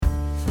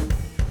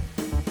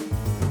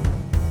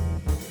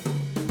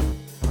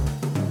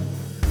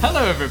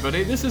Hello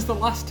everybody, this is the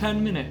last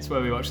 10 minutes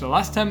where we watch the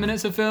last 10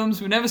 minutes of films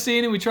we've never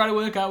seen and we try to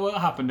work out what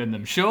happened in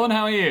them. Sean,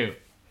 how are you?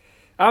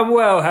 I'm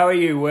well, how are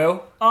you,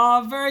 Will?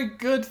 Very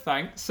good,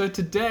 thanks. So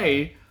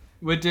today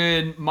we're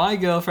doing my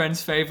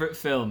girlfriend's favourite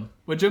film.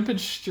 We're jumping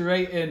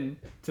straight in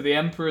to The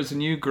Emperor's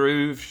New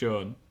Groove,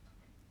 Sean.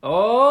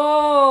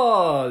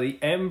 Oh, The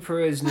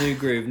Emperor's New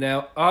Groove.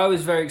 Now, I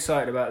was very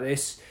excited about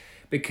this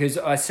because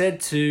I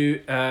said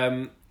to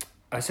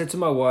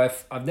my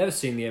wife, I've never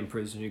seen The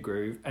Emperor's New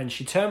Groove, and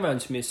she turned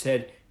around to me and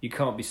said, "You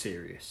can't be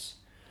serious."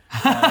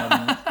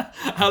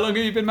 How long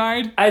have you been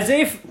married? As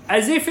if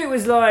it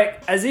was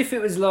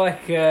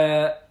like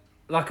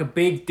a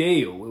big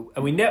deal,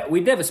 and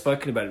we'd never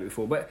spoken about it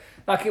before, but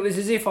like it was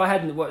as if I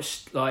hadn't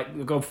watched like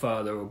The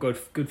Godfather or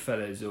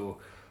Goodfellas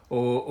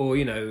or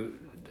you know,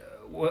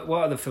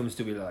 what other films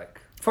do we like?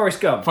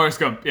 Forrest Gump.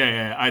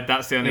 Yeah.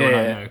 That's the only one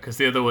I know, because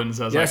the other ones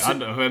I was I don't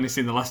know, I've only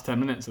seen the last 10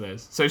 minutes of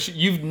those. So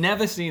you've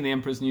never seen The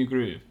Emperor's New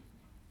Groove?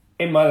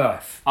 In my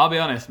life. I'll be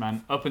honest,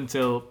 man, up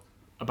until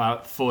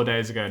about 4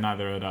 days ago,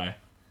 neither had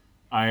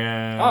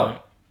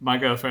I. My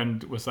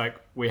girlfriend was like,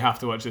 we have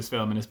to watch this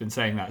film, and has been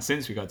saying that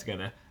since we got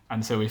together.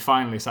 And so we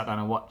finally sat down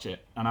and watched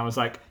it. And I was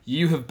like,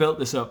 you have built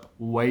this up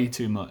way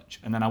too much.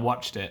 And then I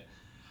watched it.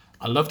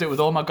 I loved it with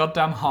all my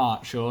goddamn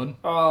heart, Sean.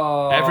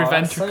 Oh, every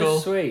ventricle.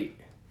 That's so sweet.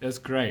 It was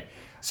great.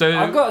 So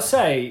I've got to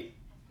say,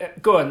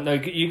 go on, no,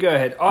 you go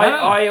ahead.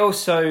 I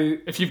also...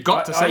 If you've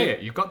got to say it,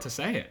 you've got to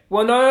say it.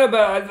 Well, no,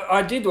 but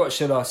I did watch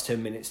the last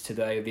 10 minutes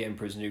today of The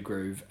Emperor's New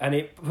Groove, and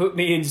it put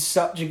me in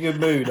such a good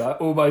mood. I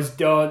almost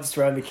danced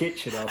around the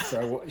kitchen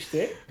after I watched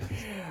it.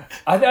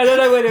 I don't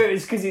know whether it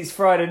was because it's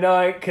Friday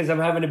night, because I'm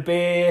having a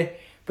beer,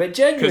 but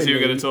genuinely... Because you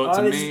were going to talk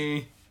to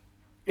me.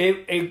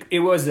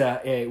 It was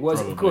that, yeah, it was.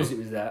 Probably. Of course it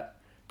was that.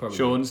 Probably.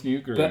 Sean's New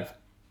Groove. But,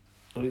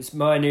 well, it's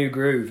my new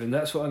groove, and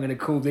that's what I'm going to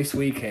call this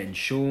weekend,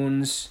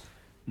 Sean's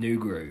New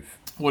Groove.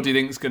 What do you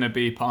think is going to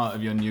be part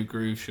of your new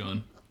groove,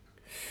 Sean?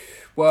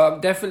 Well, I'm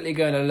definitely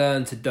going to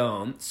learn to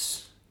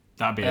dance.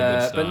 That'd be a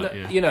good start, but,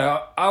 yeah. you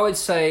know, I would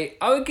say,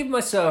 I would give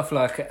myself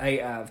like an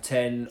 8 out of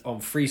 10 on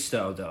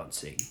freestyle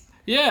dancing.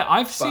 Yeah,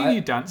 I've seen you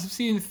dance. I've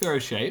seen you throw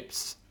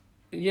shapes.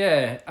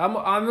 Yeah,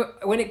 I'm.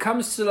 When it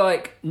comes to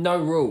like no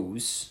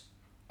rules,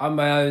 I'm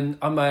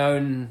my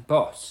own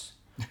boss.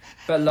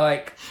 But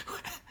like,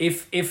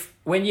 if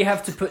when you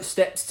have to put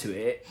steps to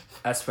it,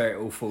 that's where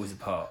it all falls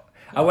apart.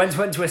 I went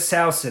to a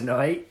salsa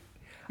night,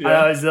 and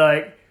I was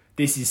like,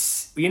 "This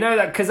is," you know,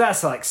 that because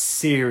that's like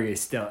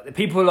serious stuff.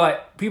 People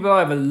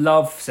either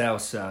love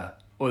salsa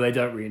or they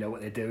don't really know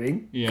what they're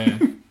doing. Yeah,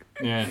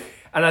 yeah.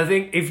 And I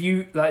think if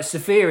you like,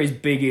 Sophia is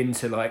big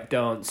into like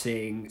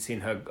dancing. It's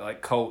in her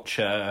like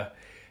culture.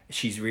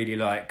 She's really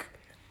like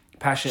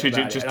passionate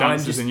about it. She just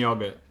dances in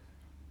yogurt.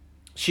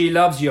 She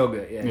loves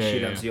yogurt. Yeah, she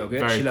loves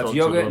yogurt. Very she loves cultured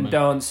yogurt woman. and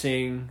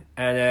dancing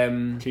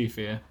and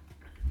Kefir.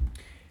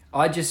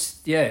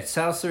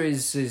 Salsa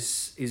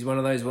is one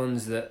of those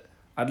ones that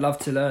I'd love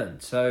to learn.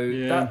 So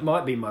that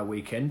might be my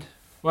weekend.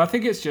 Well, I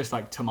think it's just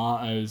like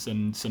tomatoes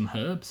and some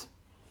herbs.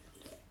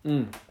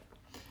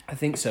 I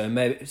think so.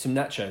 Maybe some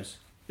nachos.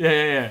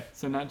 Yeah.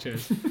 Some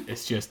nachos.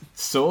 It's just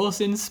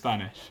sauce in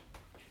Spanish.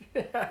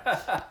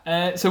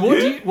 So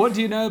what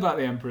do you know about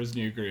The Emperor's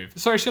New Groove?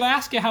 Sorry, should I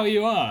ask you how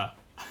you are?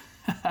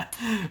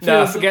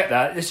 No, forget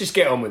that. Let's just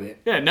get on with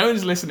it. Yeah, no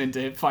one's listening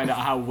to find out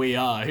how we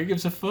are. Who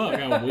gives a fuck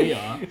how we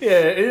are?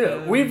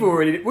 Yeah, we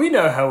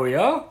know how we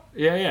are.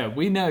 Yeah,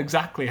 we know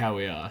exactly how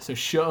we are. So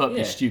shut up,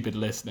 you stupid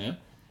listener.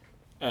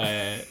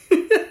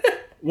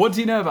 What do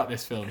you know about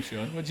this film,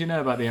 Sean? What do you know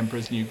about The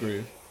Emperor's New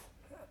Groove?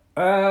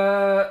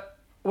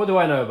 What do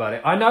I know about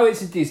it? I know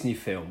it's a Disney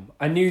film.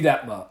 I knew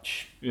that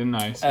much. You're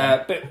nice.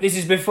 But this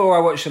is before I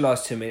watched the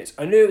last 2 minutes.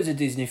 I knew it was a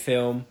Disney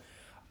film.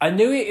 I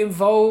knew it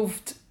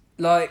involved,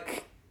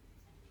 like...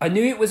 I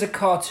knew it was a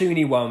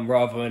cartoony one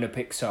rather than a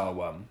Pixar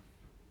one.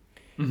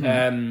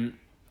 Mm-hmm.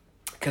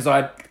 Because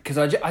I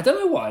don't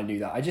know why I knew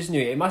that. I just knew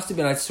it. It must have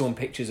been I'd seen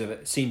pictures of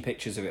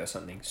it or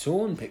something.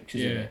 Sean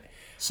pictures of it.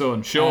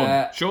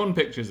 Sean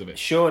pictures of it.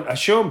 Sean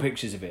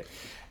pictures of it.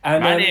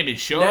 And, my name is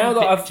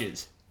Sean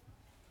Pictures.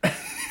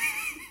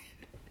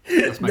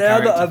 Now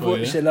that I've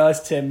watched the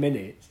last 10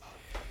 minutes,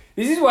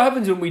 this is what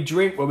happens when we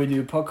drink when we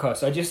do a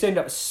podcast. I just end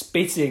up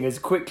spitting as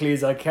quickly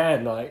as I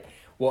can, like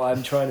what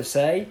I'm trying to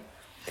say.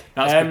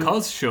 That's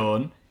because,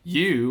 Sean,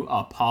 you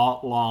are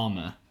part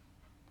llama.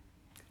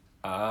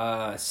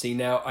 See,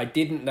 now I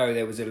didn't know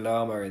there was a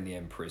llama in The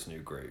Emperor's New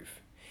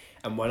Groove.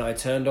 And when I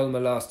turned on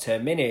the last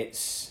 10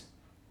 minutes,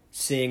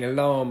 seeing a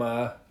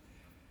llama,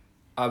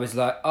 I was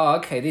like, oh,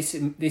 okay, this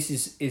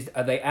is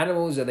are they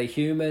animals? Are they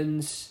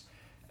humans?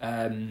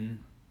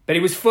 But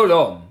it was full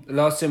on. The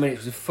last 2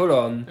 minutes was full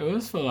on. It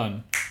was full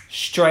on.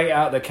 Straight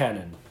out the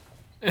cannon.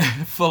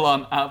 Full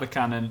on, out the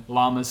cannon.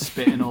 Llamas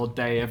spitting all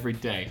day, every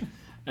day.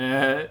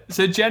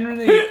 So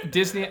generally,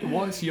 Disney.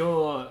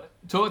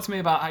 Talk to me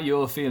about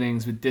your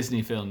feelings with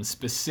Disney films,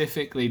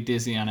 specifically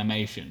Disney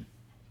animation.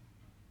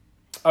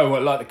 Oh,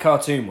 what, like the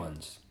cartoon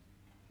ones?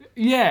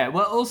 Yeah,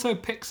 well, also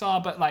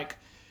Pixar, but like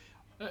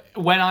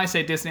when I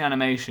say Disney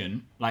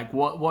animation, like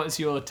what's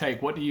your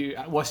take?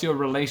 What's your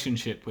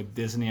relationship with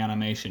Disney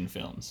animation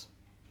films?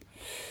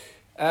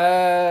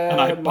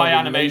 And by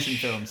animation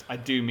films, I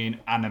do mean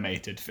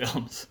animated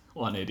films.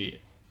 What an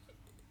idiot.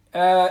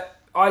 I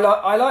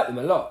like them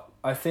a lot.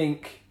 I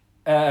think.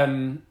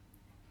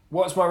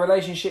 What's my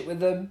relationship with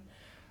them?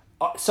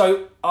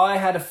 So I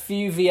had a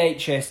few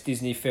VHS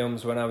Disney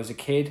films when I was a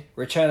kid.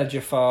 Return of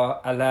Jafar,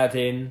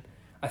 Aladdin,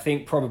 I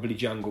think probably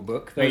Jungle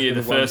Book. I think you're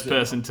the first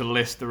person to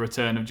list the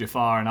Return of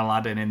Jafar and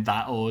Aladdin in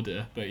that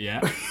order, but yeah.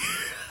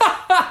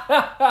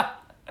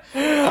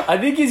 I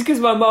think it's because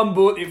my mum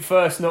bought it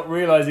first, not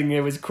realising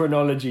there was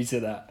chronology to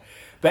that.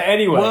 But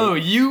anyway... Whoa,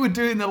 you were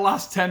doing the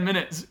last 10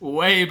 minutes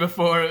way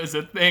before it was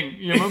a thing.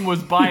 Your mum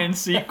was buying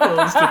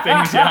sequels to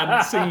things you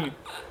hadn't seen.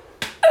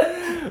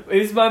 It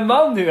was my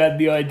mum who had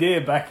the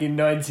idea back in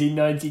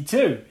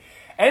 1992.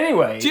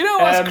 Anyway... Do you know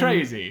what's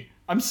crazy?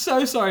 I'm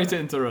so sorry to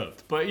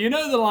interrupt, but you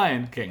know The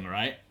Lion King,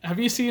 right? Have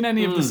you seen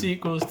any of the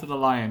sequels to The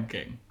Lion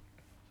King?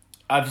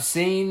 I've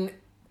seen...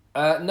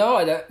 no,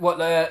 I don't. What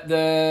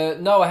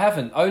No, I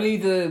haven't. Only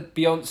the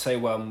Beyonce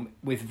one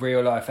with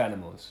real life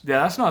animals.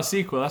 Yeah, that's not a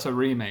sequel. That's a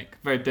remake.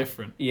 Very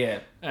different. Yeah.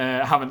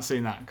 I haven't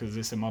seen that because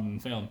it's a modern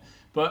film.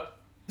 But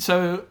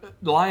so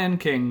Lion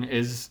King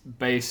is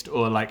based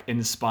or like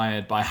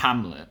inspired by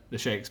Hamlet, the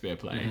Shakespeare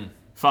play. Mm-hmm.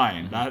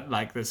 Fine.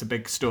 Mm-hmm. That's a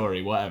big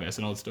story. Whatever. It's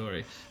an old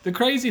story. The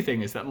crazy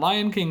thing is that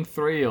Lion King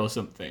 3 or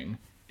something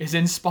is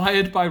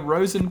inspired by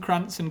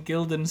Rosencrantz and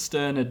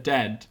Guildenstern Are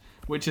Dead,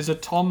 which is a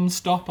Tom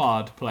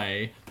Stoppard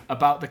play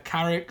about the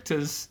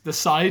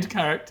side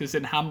characters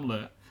in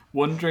Hamlet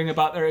wondering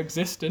about their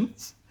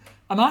existence.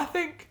 And I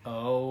think,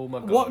 oh my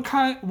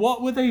God,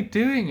 what were they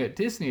doing at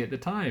Disney at the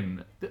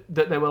time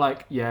that they were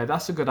like, yeah,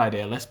 that's a good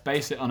idea. Let's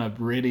base it on a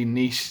really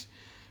niche,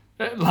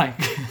 like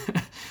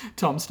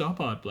Tom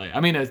Stoppard play. I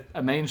mean,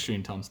 a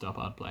mainstream Tom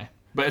Stoppard play,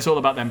 but it's all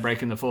about them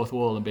breaking the fourth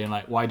wall and being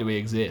like, why do we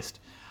exist?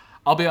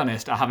 I'll be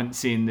honest, I haven't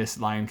seen this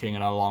Lion King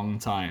in a long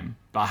time,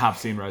 but I have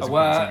seen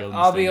Rosencrantz and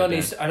Guildenstern. I'll be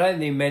honest, I don't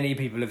think many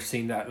people have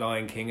seen that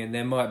Lion King, and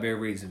there might be a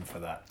reason for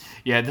that.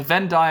 Yeah, the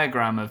Venn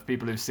diagram of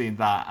people who've seen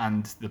that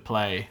and the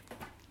play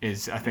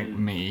is, I think,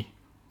 me.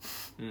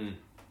 Mm.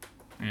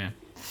 Yeah.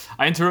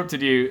 I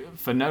interrupted you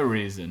for no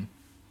reason.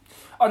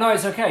 Oh, no,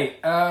 it's okay.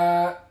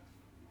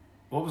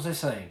 What was I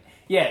saying?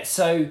 Yeah,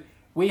 so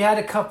we had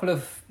a couple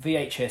of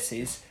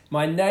VHSs.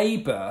 My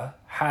neighbour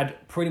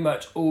had pretty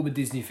much all the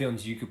Disney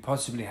films you could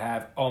possibly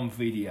have on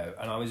video,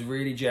 and I was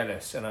really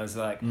jealous, and I was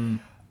like,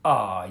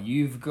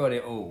 you've got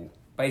it all.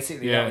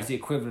 Basically, that was the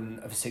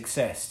equivalent of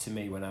success to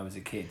me when I was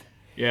a kid.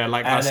 Yeah,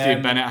 like how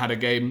Steve Bennett had a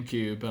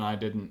GameCube and I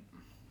didn't.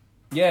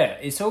 Yeah,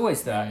 it's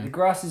always that. Yeah. The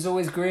grass is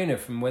always greener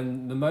from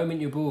the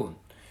moment you're born.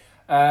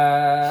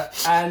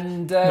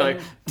 And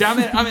like, damn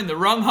it, I'm in the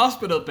wrong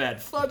hospital bed.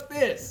 Fuck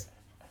this.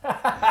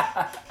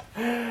 But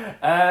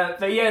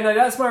yeah, no,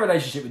 that's my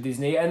relationship with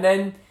Disney. And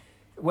then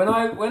when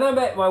I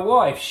met my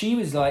wife, she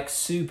was like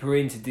super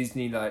into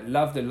Disney, like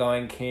loved The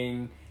Lion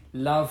King,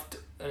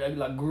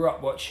 grew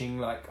up watching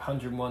like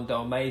 101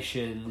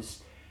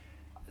 Dalmatians.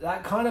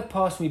 That kind of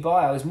passed me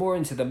by. I was more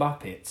into the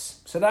Muppets.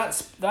 So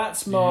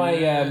that's my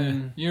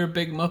You're a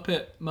big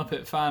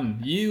Muppet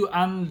fan. You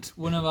and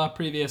one of our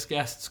previous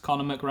guests,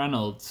 Conor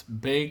McReynolds,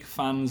 big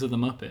fans of the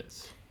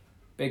Muppets.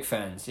 Big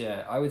fans,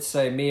 yeah. I would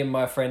say me and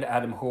my friend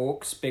Adam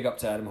Hawkes, big up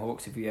to Adam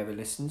Hawkes if he ever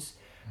listens.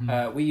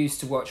 We used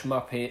to watch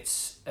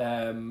Muppets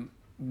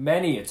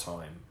many a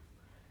time.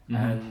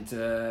 And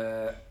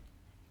there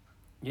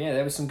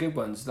were some good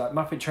ones. Like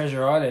Muppet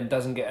Treasure Island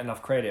doesn't get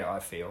enough credit, I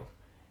feel.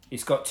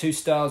 It's got 2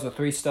 stars or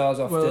 3 stars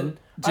often. Well,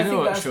 I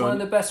think that's Sean? One of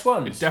the best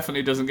ones. It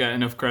definitely doesn't get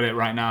enough credit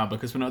right now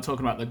because we're not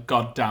talking about the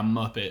goddamn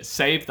Muppets.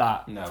 Save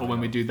that for when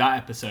we do that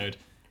episode.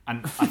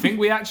 And I think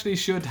we actually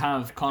should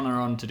have Connor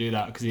on to do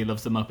that because he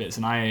loves the Muppets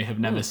and I have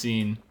never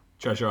seen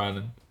Treasure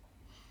Island.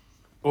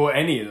 Or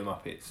any of the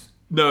Muppets.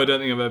 No, I don't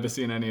think I've ever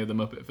seen any of the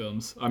Muppet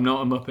films. I'm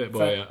not a Muppet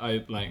boy.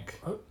 I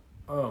like...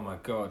 Oh my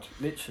God,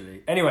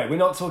 literally. Anyway, we're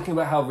not talking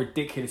about how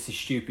ridiculously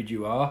stupid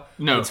you are.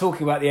 No. We're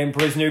talking about The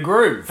Emperor's New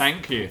Groove.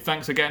 Thank you.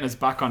 Thanks for getting us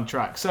back on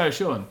track. So,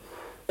 Sean,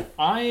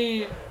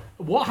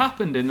 what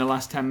happened in the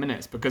last 10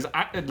 minutes? Because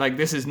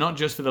this is not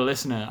just for the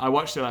listener. I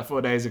watched it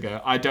 4 days ago.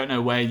 I don't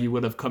know where you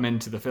would have come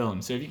into the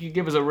film. So if you could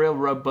give us a real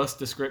robust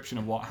description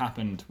of what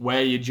happened,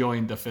 where you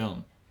joined the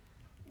film.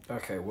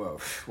 Okay, well,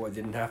 what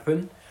didn't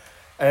happen?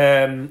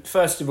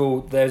 First of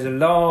all, there's a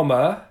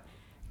llama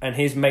and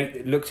his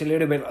mate looked a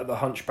little bit like the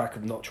Hunchback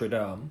of Notre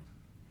Dame.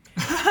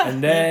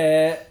 And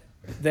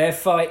they're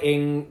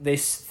fighting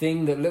this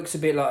thing that looks a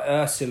bit like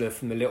Ursula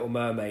from The Little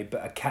Mermaid,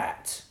 but a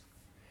cat.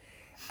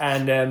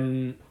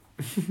 And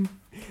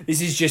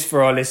this is just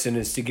for our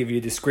listeners to give you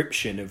a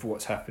description of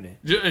what's happening.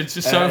 It's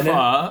just so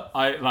far,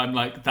 I'm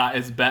like, that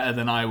is better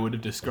than I would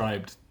have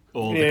described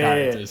all the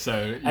characters.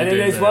 So and then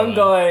there's one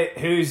guy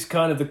who's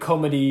kind of the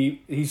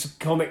comedy, he's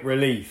comic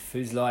relief,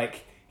 who's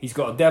like, he's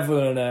got a devil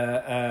and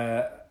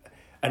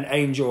an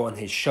angel on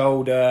his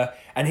shoulder,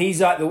 and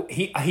he's like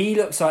he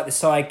looks like the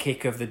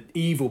sidekick of the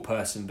evil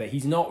person, but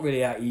he's not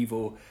really that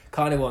evil.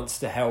 Kind of wants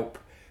to help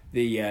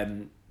the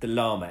the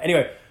llama.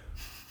 Anyway,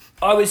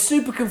 I was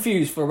super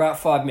confused for about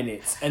 5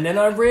 minutes, and then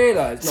I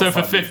realised... So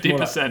for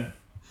 50%.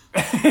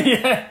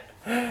 Yeah.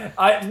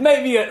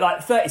 Maybe at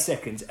like 30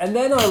 seconds. And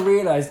then I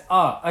realised,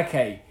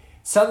 okay,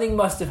 something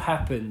must have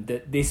happened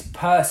that this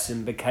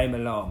person became a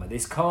llama.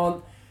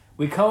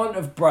 We can't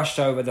have brushed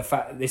over the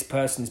fact that this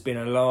person's been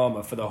a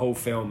llama for the whole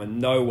film and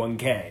no one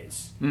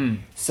cares.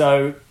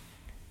 So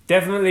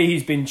definitely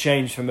he's been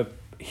changed from a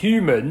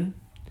human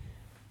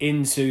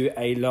into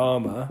a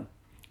llama,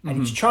 and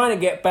he's trying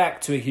to get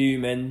back to a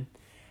human,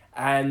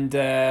 and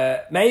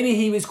maybe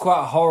he was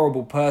quite a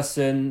horrible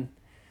person,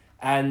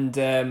 and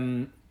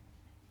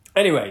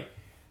anyway,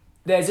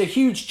 there's a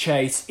huge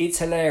chase. It's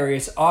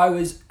hilarious. I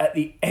was at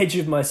the edge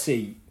of my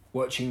seat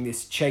watching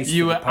this chase.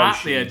 You were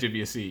at the edge of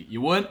your seat.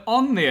 You weren't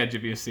on the edge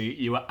of your seat.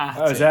 You were at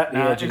it. I was at the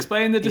edge.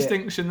 Explain the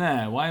distinction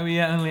there. Why were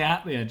you only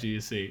at the edge of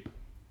your seat?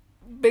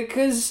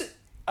 Because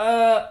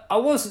I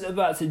wasn't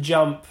about to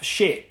jump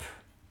ship.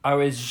 I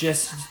was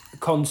just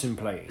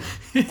contemplating.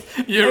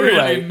 You're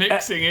really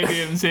mixing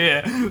idioms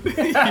here.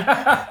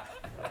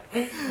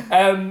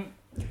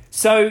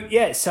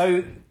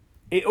 So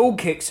it all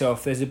kicks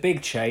off. There's a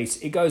big chase.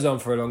 It goes on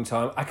for a long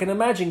time. I can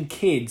imagine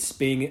kids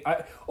being...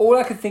 all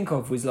I could think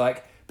of was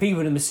like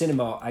people in the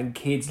cinema and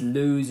kids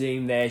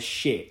losing their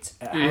shit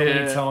at how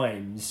many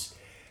times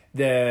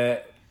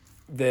the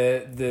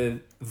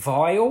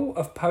vial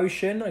of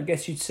potion, I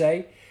guess you'd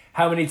say,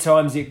 how many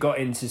times it got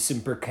into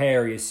some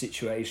precarious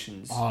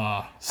situations.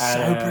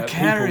 So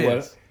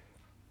precarious.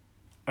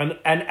 And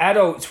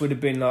adults would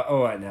have been like,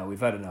 all right, now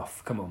we've had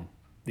enough. Come on,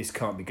 this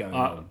can't be going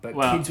on. But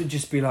kids would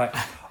just be like,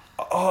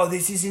 oh,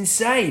 this is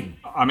insane.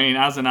 I mean,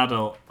 as an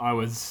adult, I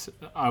was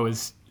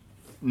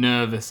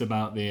nervous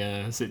about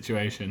the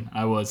situation.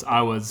 I was.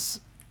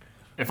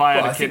 If I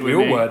had a kid with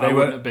me, I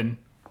wouldn't have been.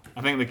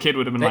 I think the kid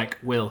would have been like,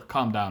 "Will,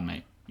 calm down,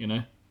 mate." You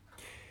know.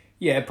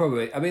 Yeah,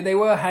 probably. I mean, they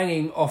were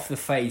hanging off the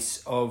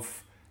face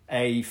of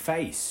a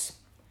face,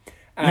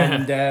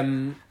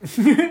 and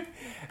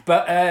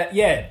but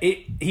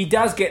he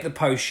does get the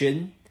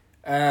potion,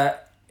 and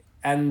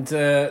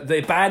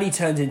the baddie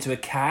turns into a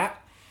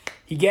cat.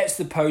 He gets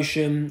the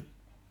potion,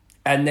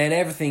 and then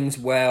everything's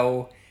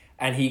well,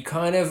 and he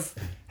kind of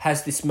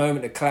has this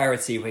moment of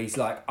clarity where he's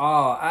like,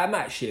 I'm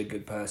actually a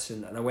good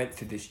person, and I went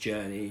through this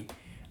journey,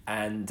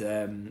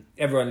 and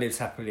everyone lives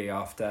happily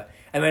after.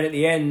 And then at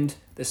the end,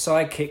 the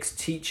sidekick's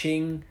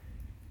teaching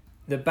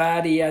the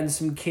baddie and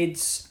some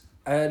kids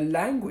a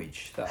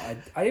language that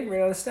I didn't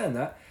really understand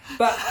that.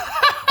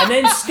 And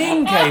then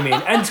Sting came in,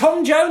 and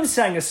Tom Jones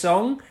sang a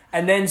song,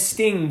 and then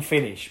Sting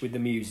finished with the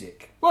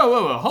music.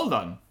 Whoa, hold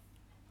on.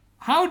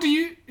 How do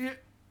you...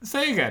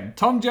 Say again.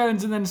 Tom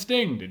Jones and then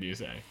Sting, did you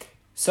say?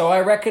 So I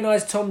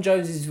recognised Tom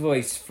Jones's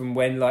voice from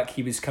when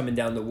he was coming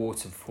down the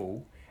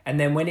waterfall. And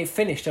then when it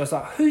finished, I was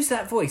like, who's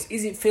that voice?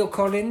 Is it Phil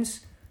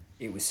Collins?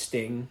 It was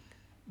Sting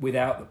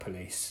without the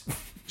police.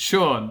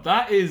 Sean,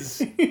 that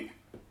is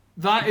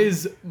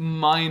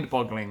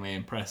mind-bogglingly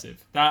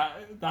impressive.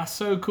 That's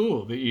so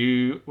cool that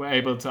you were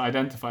able to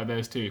identify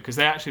those two, because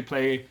they actually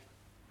play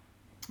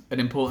an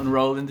important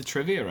role in the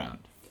trivia round.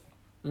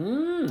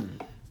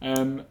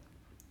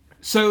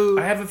 So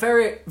I have a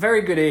very,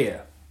 very good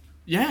ear.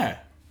 Yeah,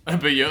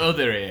 but your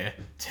other ear,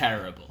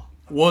 terrible.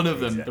 One of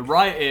them, the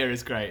right ear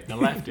is great, the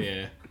left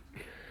ear...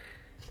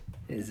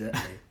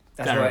 Exactly.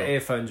 That's why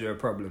earphones are a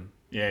problem.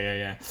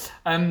 Yeah.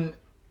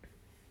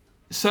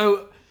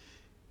 So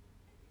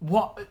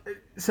what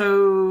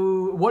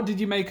did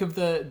you make of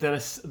the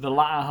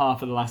latter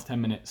half of the last 10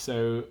 minutes?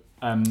 So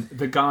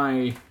the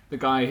guy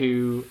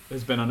who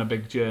has been on a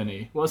big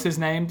journey. What's his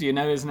name? Do you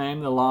know his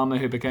name? The llama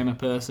who became a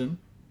person?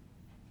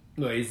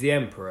 No, he's the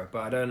emperor,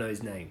 but I don't know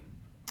his name.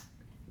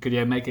 Could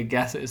you make a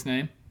guess at his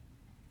name?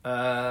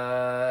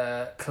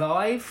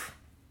 Clive?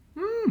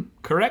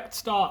 Correct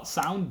start.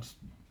 Sound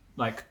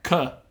like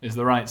 "k" is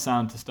the right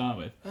sound to start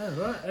with. Oh,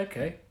 right,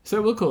 okay.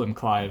 So we'll call him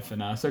Clive for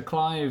now. So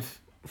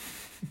Clive,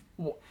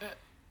 so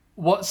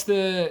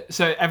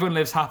everyone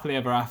lives happily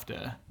ever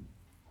after.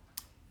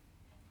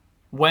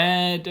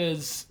 Where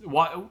does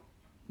I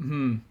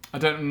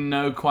don't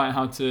know quite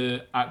how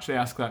to actually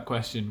ask that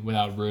question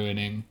without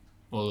ruining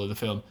all of the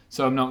film,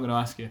 so I'm not going to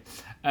ask you.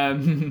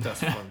 That's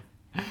fun.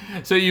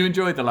 So you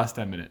enjoyed the last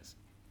 10 minutes?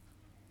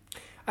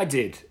 I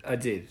did.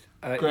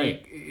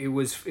 Great. It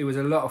was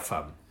a lot of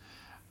fun.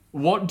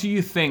 What do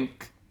you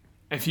think,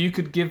 if you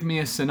could give me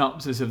a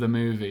synopsis of the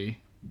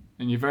movie,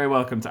 and you're very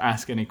welcome to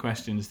ask any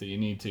questions that you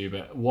need to,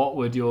 but what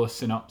would your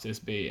synopsis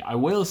be? I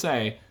will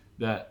say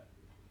that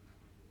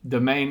the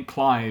main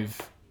Clive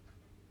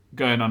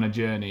going on a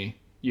journey,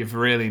 you've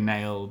really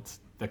nailed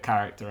the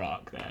character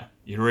arc there.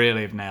 You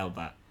really have nailed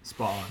that.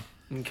 Spot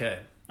on. Okay.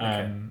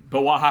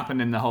 But what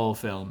happened in the whole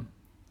film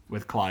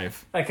with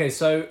Clive? Okay,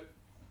 so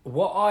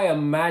what I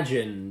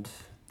imagined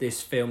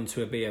this film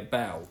to be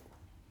about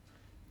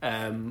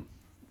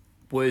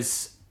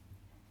was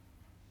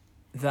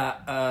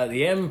that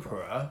the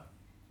emperor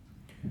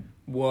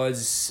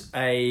was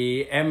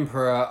a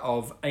emperor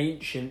of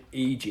ancient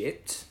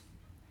Egypt,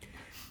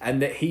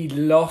 and that he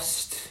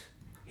lost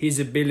his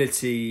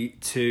ability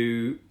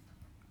to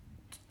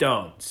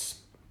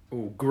dance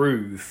or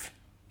groove,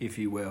 if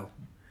you will.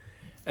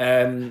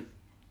 And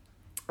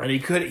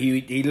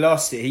he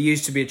lost it. He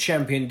used to be a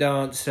champion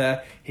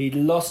dancer. He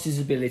lost his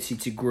ability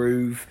to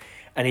groove,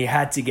 and he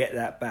had to get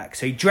that back.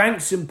 So he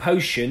drank some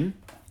potion,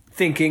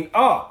 thinking,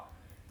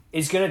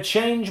 it's going to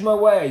change my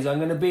ways. I'm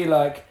going to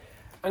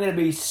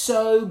be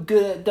so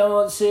good at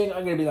dancing.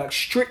 I'm going to be like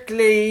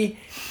Strictly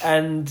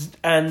and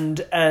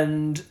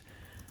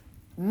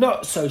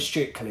not so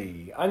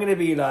Strictly. I'm going to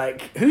be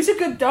like, who's a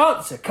good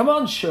dancer? Come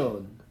on,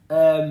 Sean.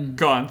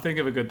 Go on, think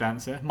of a good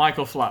dancer.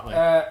 Michael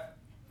Flatley.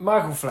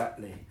 Michael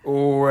Flatley.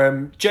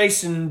 Or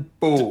Jason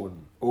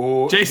Bourne.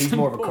 Or Jason he's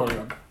more Bourne. of a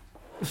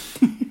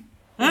choreographer.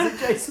 Is it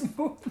Jason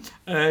Bourne?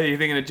 You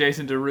thinking of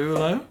Jason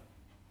Derulo?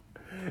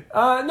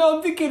 No,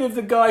 I'm thinking of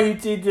the guy who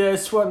did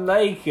Swan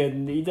Lake,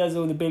 and he does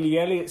all the Billy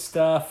Elliot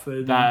stuff.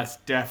 And That's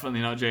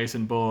definitely not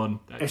Jason Bourne.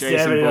 It's Jason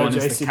definitely not Bourne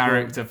is Jason the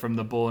character from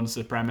the Bourne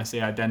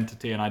Supremacy,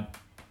 Identity,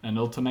 and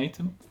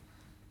Ultimatum.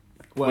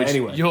 well, Which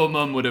anyway, your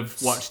mum would have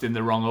watched in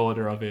the wrong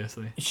order,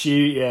 obviously.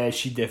 she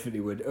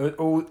definitely would.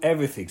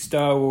 Everything,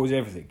 Star Wars,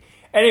 everything.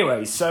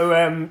 Anyway,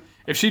 so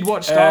If she'd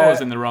watched Star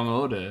Wars in the wrong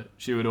order,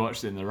 she would have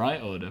watched it in the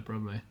right order,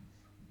 probably.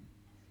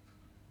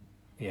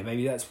 yeah,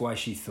 maybe that's why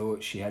she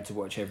thought she had to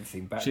watch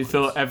everything backwards. She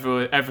thought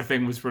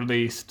everything was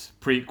released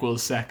prequels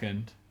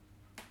second.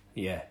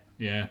 Yeah.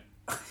 Yeah.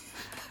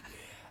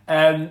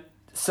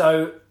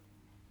 So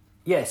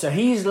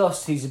he's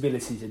lost his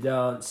ability to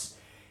dance.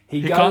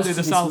 He goes can't do to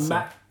the this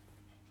salsa.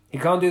 He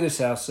can't do the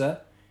salsa.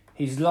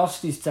 He's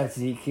lost his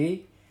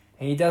tzatziki.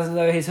 And he doesn't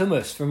know his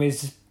hummus from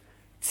his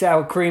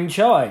sour cream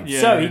chives.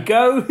 Yeah. So he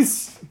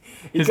goes.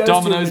 His goes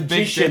Domino's to a Big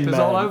magician Dip is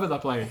man. all over the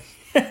place.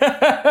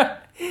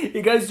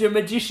 He goes to a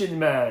magician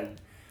man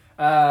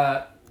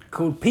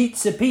called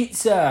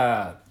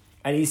Pizza,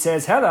 and he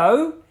says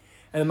hello,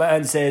 and the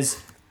man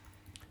says,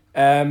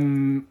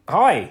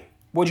 "Hi,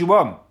 what do you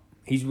want?"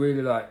 He's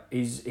really like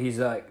he's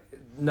like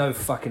no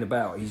fucking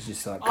about. He's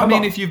just like, I mean,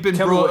 on, if you've been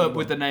tell me brought what you up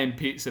with want." the name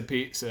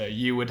Pizza,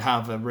 you would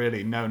have a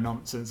really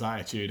no-nonsense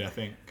attitude, I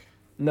think.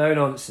 No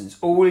nonsense.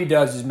 All he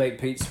does is make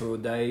pizza all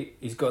day.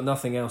 He's got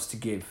nothing else to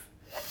give.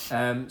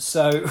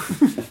 So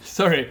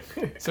Sorry.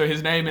 So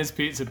his name is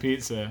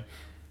Pizza,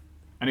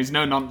 and he's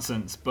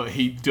no-nonsense, but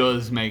he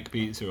does make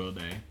pizza all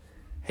day.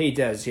 he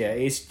does, yeah.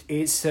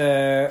 It's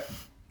a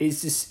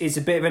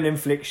bit of an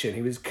infliction.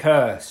 He was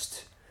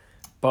cursed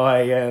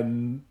by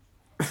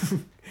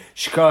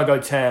Chicago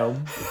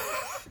town,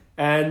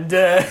 and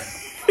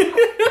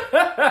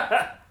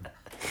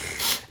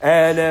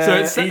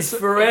he's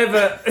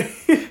forever.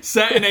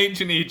 Set in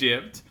ancient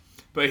Egypt,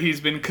 but he's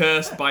been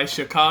cursed by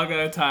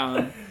Chicago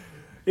town.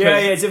 Yeah,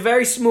 it's a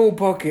very small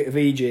pocket of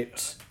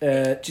Egypt,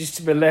 just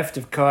to the left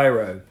of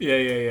Cairo.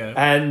 Yeah.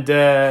 And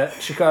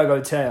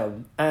Chicago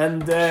town.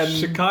 And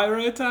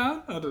Chicago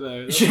town? I don't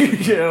know.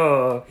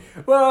 oh,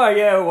 well,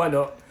 yeah, why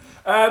not?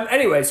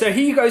 Anyway, so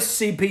he goes to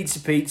see Pizza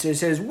and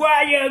says,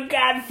 "What you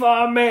got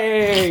for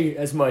me?"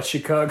 That's my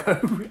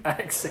Chicago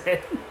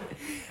accent.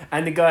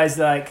 And the guy's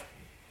like,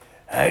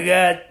 "I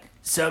got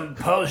some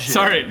potion."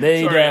 Sorry.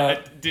 made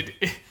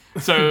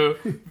So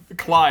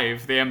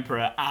Clive, the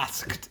emperor,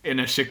 asked in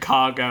a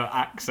Chicago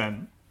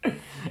accent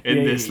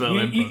in this little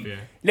improv. Yeah.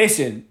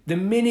 Listen, the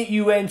minute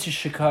you enter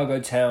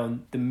Chicago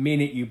town, the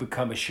minute you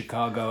become a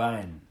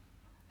Chicagoan.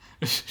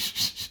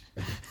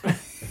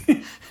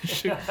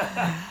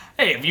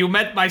 Hey, have you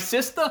met my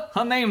sister?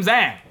 Her name's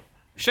Ann.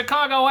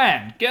 Chicago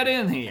Ann, get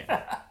in here.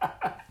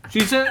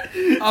 She's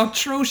a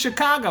true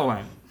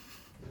Chicagoan.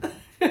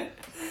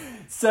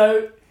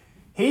 So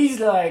he's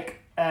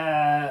like,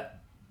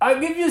 "I'll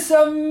give you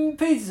some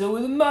pizza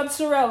with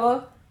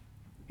mozzarella.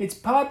 It's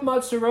pod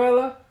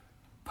mozzarella,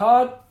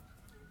 pod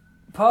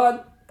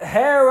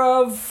hair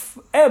of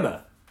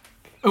Emma."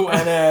 Oh,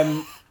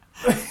 And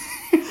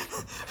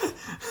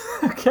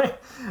okay,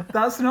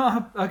 that's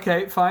not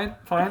okay. Fine.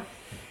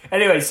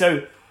 anyway,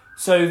 so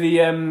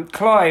the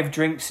Clive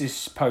drinks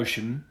this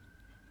potion,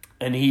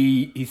 and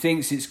he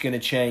thinks it's going to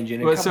change.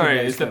 In a Well, couple of sorry,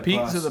 days is the go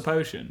pizza past. the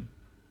potion?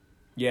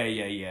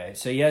 Yeah.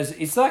 So he has.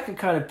 It's like a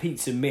kind of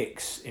pizza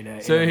mix in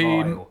a. So in a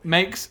he vial.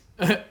 makes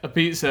a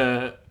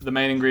pizza, the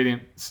main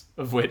ingredients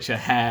of which are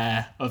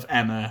hair of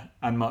Emma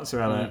and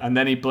mozzarella, and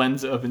then he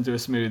blends it up into a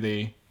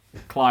smoothie.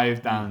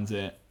 Clive downs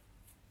it.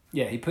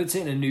 Yeah, he puts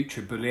it in a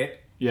NutriBullet,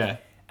 Yeah.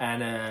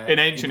 and In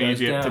ancient it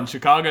goes Egypt, down. in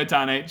Chicago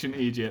town, ancient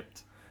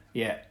Egypt.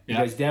 Yeah, he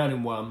Yeah. goes down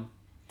in one,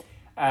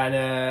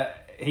 and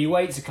he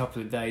waits a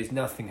couple of days.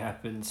 Nothing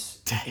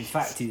happens. In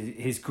fact,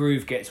 his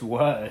groove gets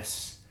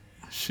worse.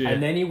 Shit.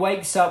 And then he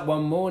wakes up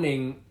one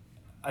morning,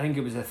 I think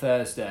it was a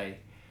Thursday,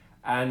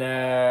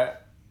 and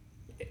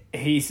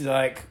he's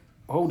like,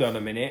 "Hold on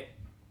a minute,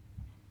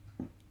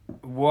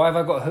 why have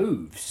I got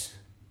hooves?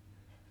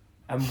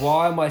 And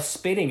why am I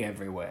spinning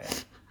everywhere?"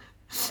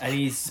 And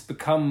he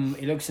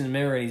looks in the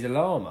mirror and he's a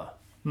llama.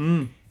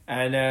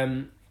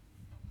 And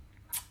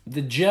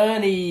the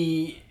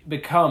journey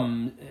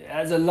becomes,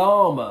 as a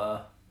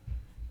llama,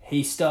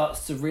 he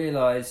starts to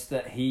realise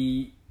that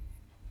he's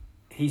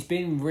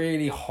been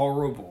really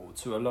horrible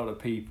to a lot of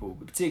people,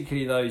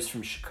 particularly those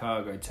from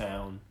Chicago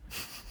town.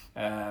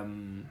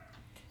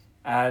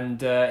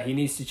 and he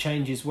needs to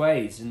change his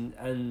ways,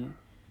 and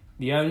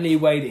the only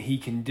way that he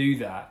can do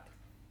that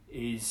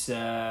is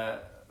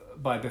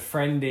by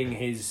befriending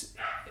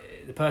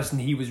the person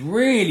he was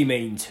really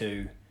mean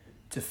to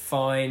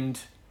find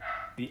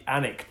the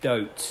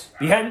antidote,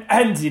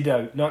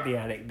 not the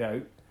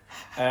anecdote.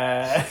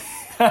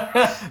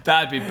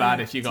 That'd be bad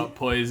if you got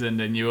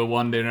poisoned and you were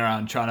wandering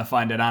around trying to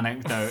find an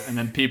anecdote, and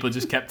then people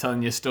just kept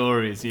telling you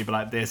stories. You'd be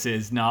like, "This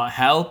is not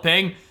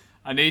helping.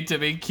 I need to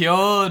be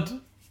cured."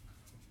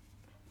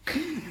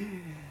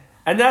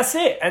 And that's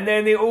it. And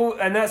then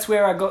and that's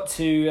where I got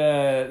to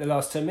the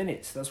last 10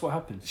 minutes. That's what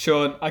happened.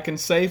 Sean, I can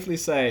safely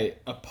say,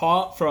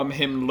 apart from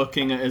him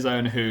looking at his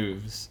own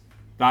hooves,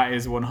 that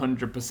is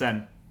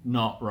 100%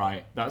 not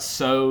right. That's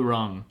so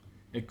wrong.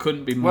 It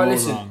couldn't be more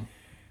wrong.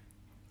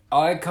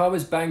 I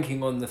was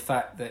banking on the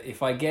fact that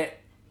if I get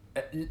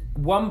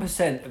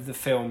 1% of the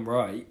film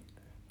right,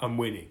 I'm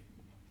winning.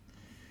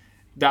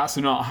 That's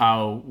not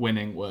how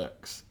winning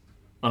works.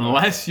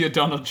 Unless you're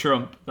Donald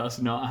Trump, that's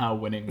not how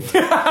winning works.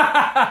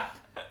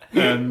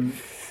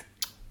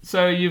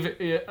 So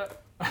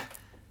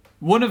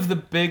one of the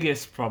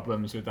biggest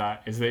problems with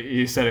that is that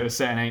you said it was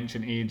set in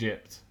ancient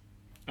Egypt.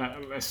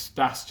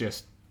 That's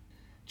just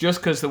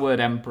because the word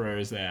emperor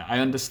is there. I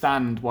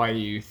understand why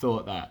you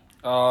thought that.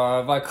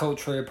 Have I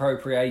culturally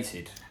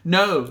appropriated?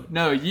 No,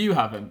 you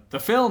haven't. The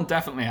film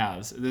definitely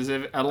has. There's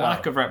a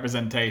lack of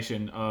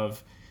representation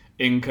of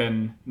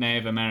Incan,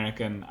 Native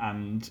American,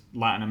 and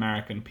Latin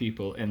American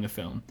people in the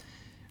film.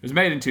 It was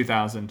made in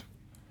 2000.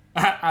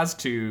 As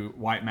to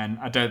white men,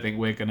 I don't think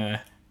we're going to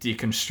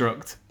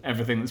deconstruct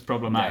everything that's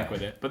problematic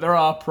with it. But there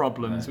are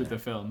problems with the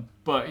film.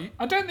 But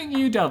I don't think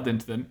you delved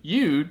into them.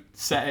 You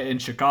set it in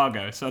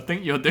Chicago, so I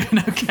think you're doing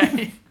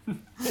okay.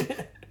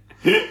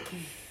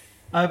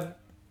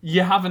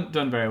 You haven't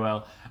done very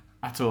well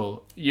at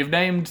all. You've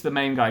named the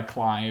main guy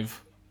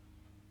Clive.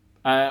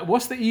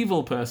 What's the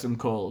evil person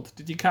called?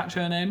 Did you catch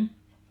her name?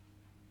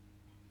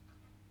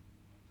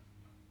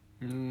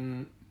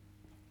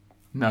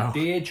 No.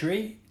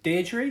 Deirdre?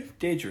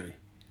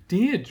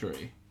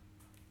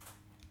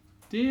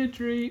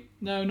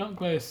 No, not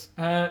close.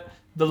 The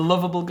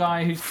lovable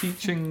guy who's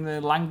teaching the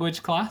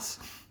language class.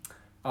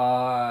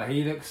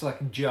 He looks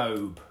like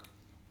Job.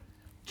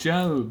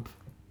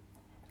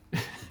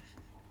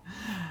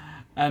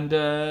 And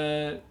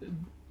I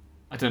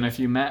don't know if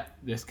you met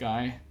this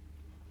guy.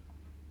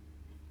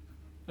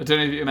 I don't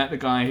know if you met the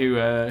guy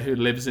who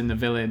lives in the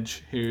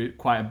village, who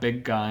quite a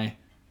big guy.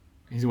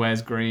 He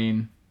wears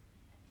green.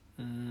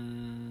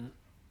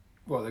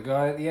 What, the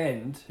guy at the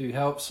end who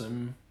helps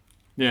him?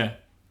 Yeah,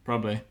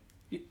 probably.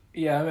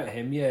 Yeah, I met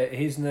him. Yeah,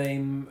 his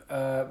name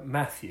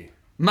Matthew.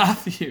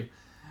 Matthew.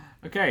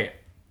 Okay,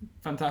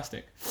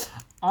 fantastic.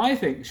 I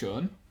think,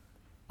 Sean,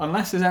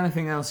 unless there's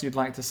anything else you'd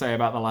like to say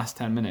about the last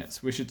 10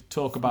 minutes, we should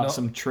talk about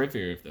some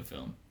trivia of the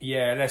film.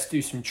 Yeah, let's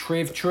do some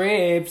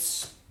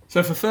trivs.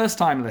 So for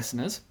first-time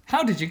listeners,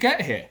 how did you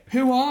get here?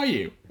 Who are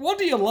you? What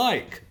do you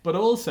like? But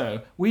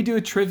also, we do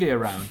a trivia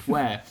round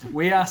where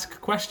we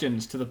ask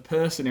questions to the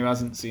person who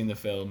hasn't seen the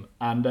film,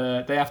 and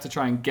they have to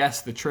try and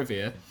guess the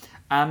trivia,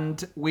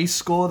 and we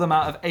score them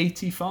out of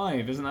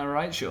 85. Isn't that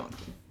right, Sean?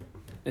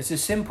 It's a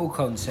simple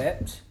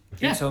concept.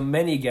 Yeah. It's on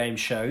many game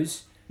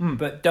shows,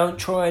 but don't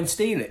try and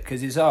steal it,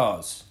 because it's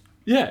ours.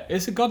 Yeah,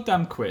 it's a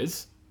goddamn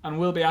quiz, and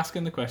we'll be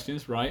asking the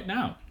questions right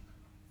now.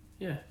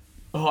 Yeah.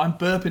 Oh, I'm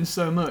burping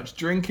so much.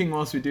 Drinking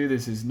whilst we do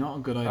this is not a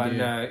good idea. I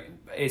know.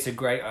 It's a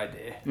great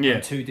idea. Yeah.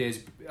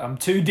 I'm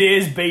 2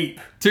 days beep.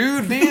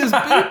 2 days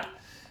beep.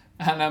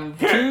 And I'm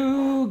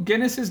 2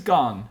 Guinness is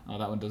gone. Oh,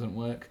 that one doesn't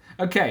work.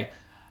 Okay.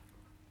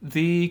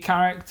 The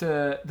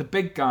character, the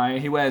big guy,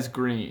 he wears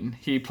green.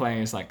 He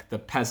plays like the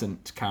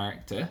peasant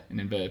character, in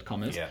inverted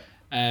commas. Yeah.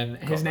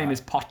 His name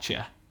is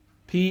Pocha.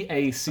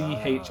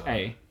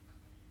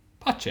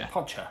 Pacha.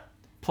 Pocha.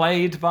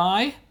 Played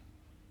by...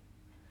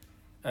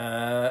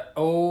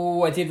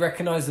 I did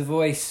recognise the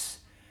voice.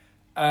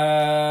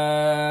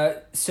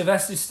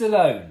 Sylvester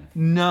Stallone.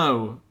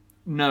 No,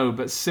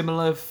 but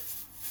similar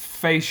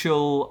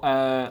facial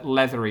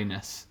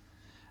leatheriness.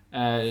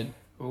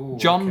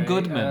 John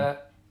Goodman.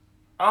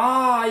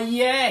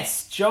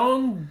 Yes,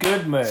 John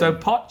Goodman. So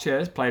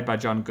Pocha is played by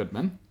John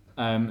Goodman.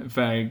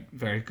 Very,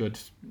 very good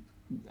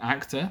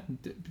actor.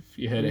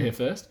 You heard it here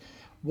first.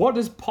 What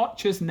does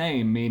Pocha's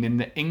name mean in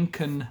the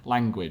Incan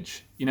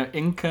language? You know,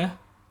 Inca...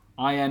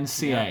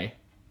 Inca. Yeah.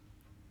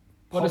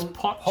 What does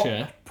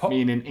Pocha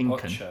mean in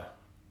Incan? Pocha.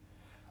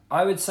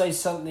 I would say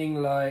something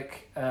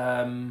like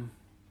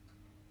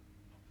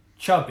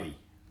chubby.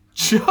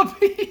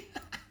 Chubby?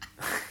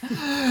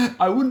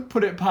 I wouldn't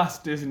put it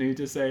past Disney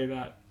to say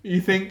that.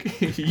 You think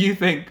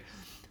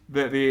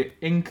that the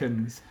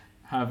Incans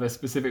have a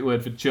specific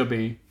word for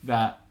chubby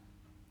that...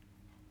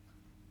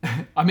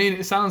 I mean,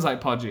 it sounds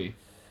like podgy.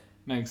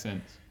 Makes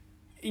sense.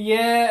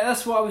 Yeah,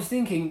 that's what I was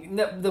thinking.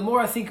 The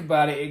more I think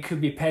about it, it could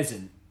be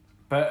peasant.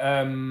 But,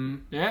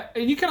 yeah,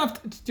 you can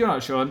have... Do you know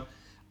what, Sean?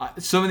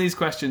 Some of these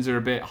questions are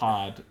a bit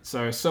hard,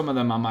 so some of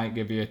them I might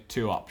give you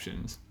 2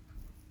 options.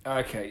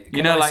 Okay.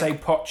 You know, I like, say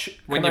pot?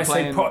 when Can you're I say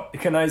playing- pot?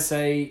 Can I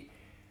say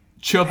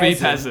Chubby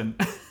Peasant.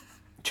 peasant.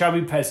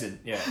 chubby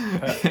peasant? Yeah.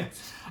 Perfect.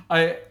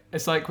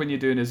 It's like when you're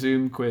doing a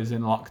Zoom quiz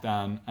in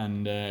lockdown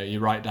and you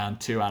write down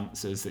 2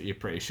 answers that you're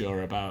pretty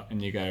sure about,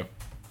 and you go,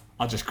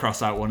 "I'll just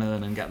cross out one of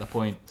them and get the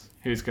point."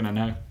 Who's gonna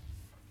know?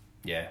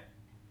 Yeah.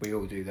 We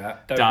all do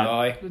that. Don't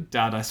lie.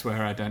 Dad, I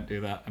swear I don't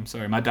do that. I'm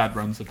sorry. My dad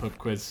runs a pub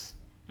quiz.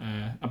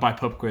 By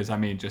pub quiz, I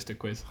mean just a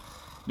quiz.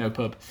 No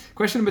pub.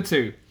 Question number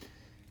 2.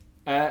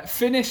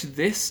 Finish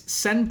this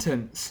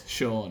sentence,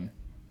 Sean.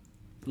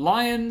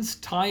 Lions,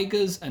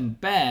 tigers, and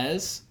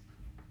bears.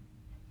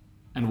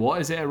 And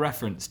what is it a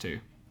reference to?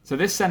 So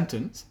this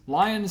sentence,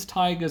 lions,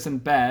 tigers,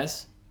 and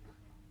bears.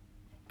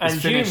 And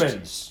finished.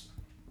 humans.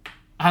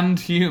 And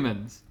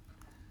humans.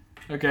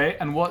 Okay,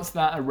 and what's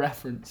that a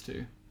reference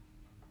to?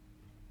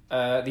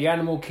 The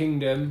animal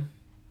kingdom.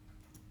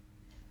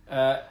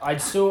 I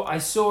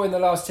saw in the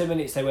last 10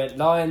 minutes they went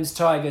lions,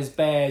 tigers,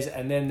 bears,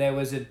 and then there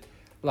was a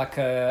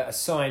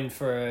sign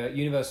for a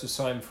universal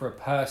sign for a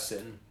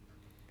person,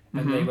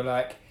 and they were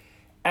like,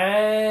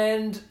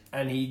 and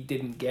he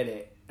didn't get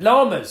it.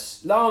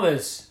 Llamas,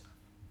 lions,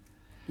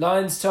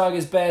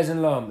 tigers, bears,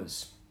 and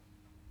llamas.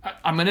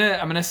 I'm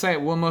gonna say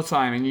it one more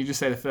time, and you just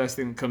say the first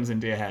thing that comes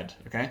into your head.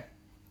 Okay.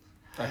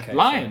 Okay.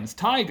 Lions,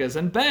 tigers,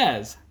 and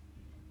bears.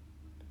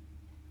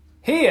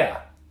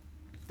 Here.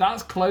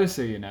 That's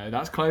closer, you know.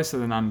 That's closer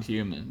than and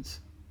humans.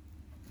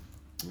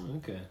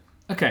 Okay.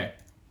 Okay.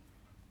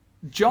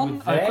 John.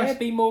 Would there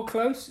be more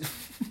close?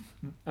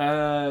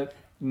 No,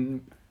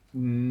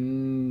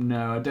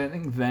 I don't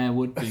think there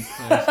would be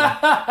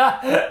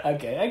closer.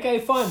 Okay,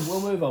 fine.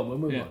 We'll move on.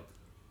 on.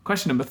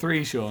 Question number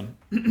 3, Sean.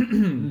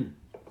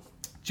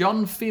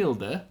 John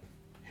Fielder,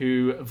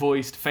 who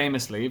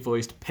famously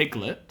voiced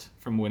Piglet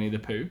from Winnie the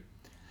Pooh.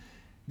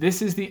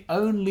 This is the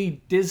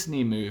only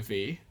Disney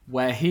movie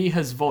where he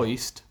has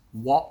voiced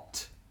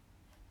what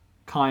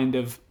kind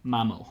of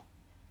mammal?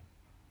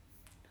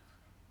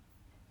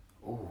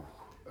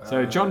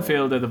 So John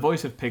Fielder, the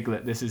voice of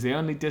Piglet, this is the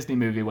only Disney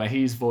movie where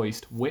he's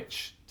voiced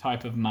which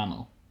type of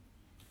mammal?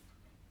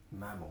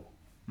 Mammal.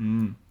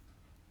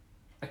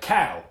 A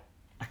cow.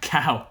 A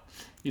cow.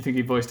 You think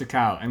he voiced a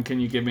cow? And can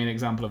you give me an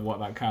example of what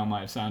that cow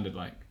might have sounded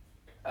like?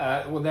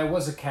 Well, there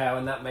was a cow,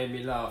 and that made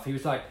me laugh. He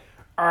was like,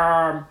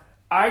 I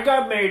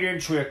got made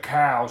into a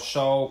cow,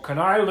 so can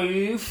I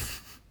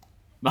leave?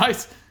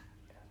 Nice.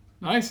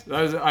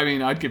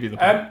 I'd give you the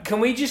point. Can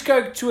we just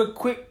go to a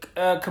quick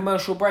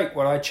commercial break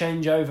while I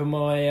change over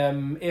my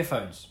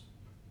earphones?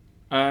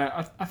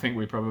 I think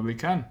we probably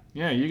can.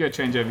 Yeah, you go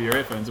change over your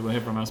earphones and we'll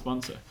hear from our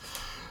sponsor.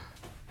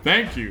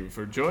 Thank you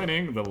for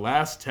joining the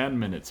last 10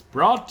 minutes,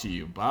 brought to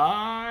you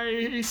by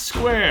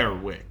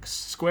SquareWix.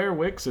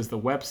 SquareWix is the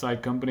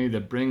website company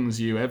that brings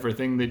you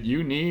everything that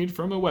you need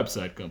from a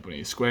website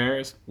company.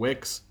 Squares,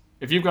 Wix.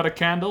 If you've got a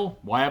candle,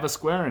 why have a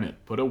square in it?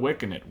 Put a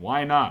wick in it.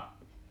 Why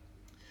not?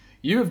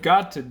 You've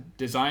got to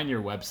design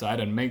your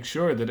website and make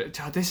sure that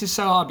this is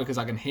so hard because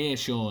I can hear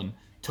Sean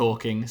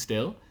talking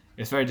still.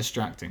 It's very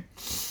distracting.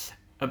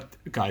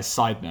 Guys,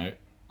 side note,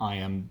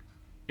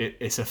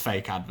 it's a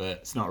fake advert.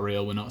 It's not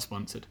real. We're not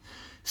sponsored.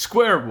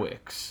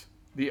 SquareWix.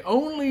 The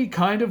only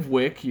kind of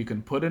wick you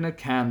can put in a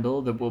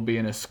candle that will be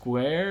in a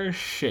square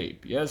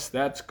shape. Yes,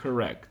 that's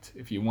correct.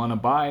 If you want to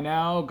buy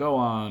now, go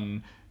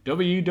on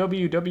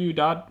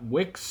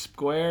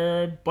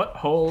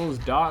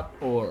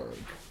www.wixsquarebuttholes.org.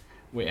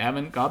 We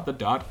haven't got the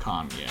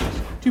 .com yet.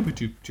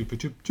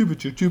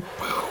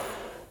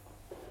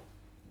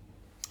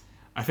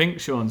 I think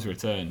Sean's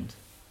returned.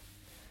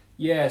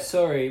 Yeah,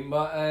 sorry.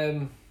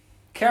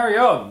 Carry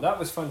on. That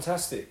was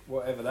fantastic,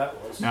 whatever that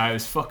was. No, it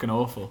was fucking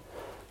awful.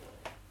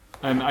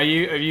 Have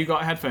you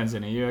got headphones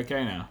in? Are you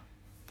okay now?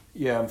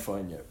 Yeah, I'm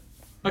fine, yeah.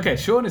 Okay,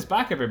 Sean is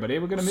back, everybody.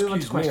 We're going to move on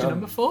to question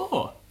number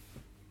 4.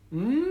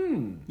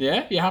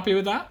 Yeah, you happy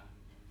with that?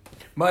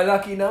 My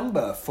lucky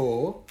number,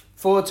 4.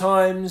 4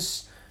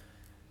 times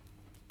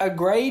a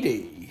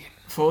Grady.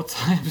 4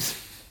 times...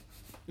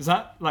 Is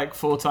that like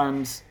 4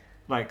 times...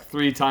 Like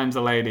 3 times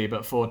a lady,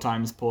 but 4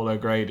 times Paul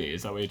O'Grady?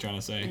 Is that what you're trying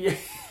to say? Yeah,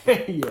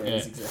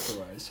 that's exactly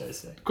what I was trying to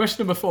say.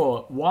 Question number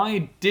 4.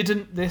 Why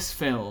didn't this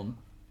film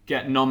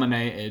get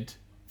nominated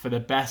for the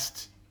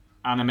best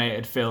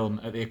animated film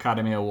at the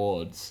Academy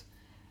Awards?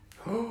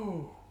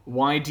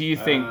 Why do you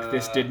think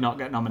this did not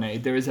get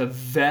nominated? There is a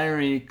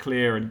very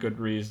clear and good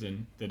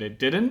reason that it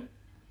didn't.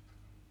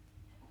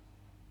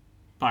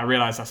 But I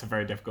realise that's a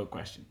very difficult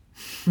question.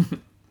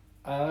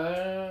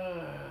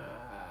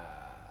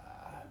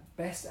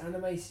 Best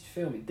animated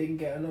film, it didn't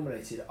get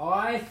nominated.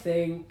 I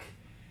think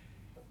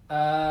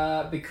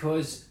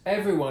because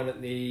everyone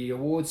at the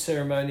award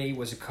ceremony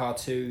was a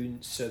cartoon,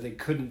 so they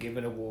couldn't give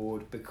an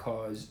award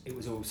because it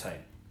was all the same.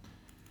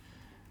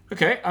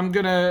 Okay, I'm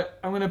gonna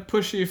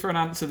push you for an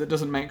answer that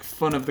doesn't make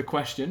fun of the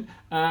question,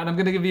 and I'm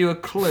gonna give you a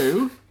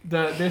clue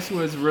that this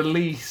was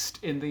released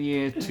in the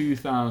year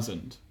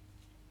 2000.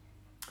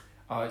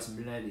 Oh, it's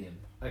Millennium.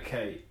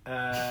 Okay.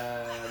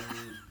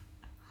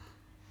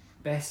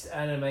 Best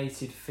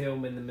animated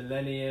film in the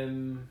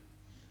Millennium.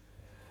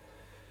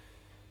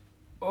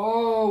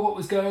 Oh, what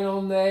was going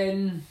on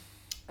then?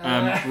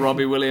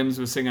 Robbie Williams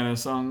was singing a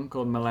song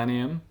called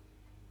Millennium.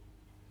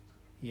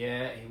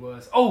 Yeah, he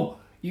was. Oh,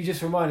 you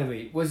just reminded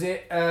me. Was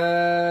it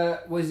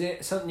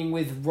something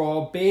with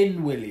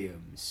Robin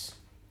Williams?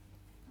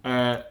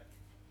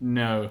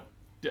 No.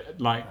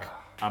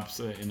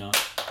 Absolutely not.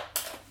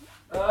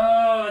 Oh,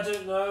 I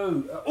don't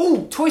know.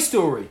 Oh, Toy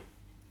Story.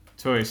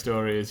 Toy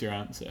Story is your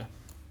answer.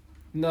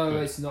 No,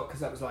 it's not, because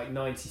that was like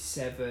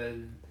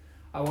 97.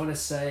 I want to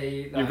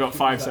say... You've got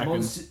 5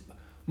 seconds.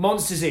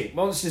 Monsters Inc.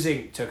 Monsters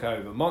Inc. took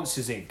over.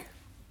 Monsters Inc.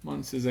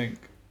 Monsters Inc.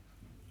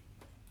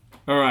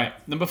 Alright,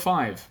 number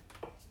 5.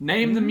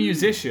 Name the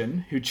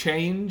musician who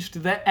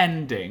changed the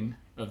ending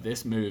of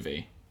this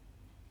movie.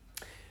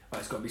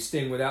 Well, it's got to be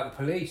Sting without the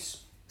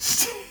police.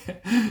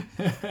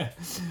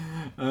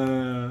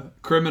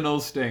 Criminal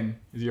Sting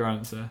is your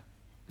answer.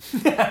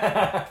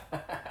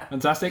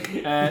 Fantastic.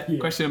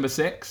 Question number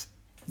 6.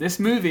 This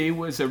movie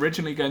was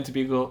originally going to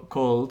be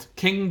called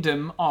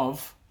Kingdom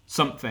of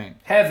something.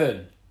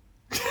 Heaven.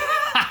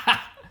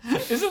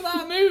 Isn't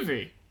that a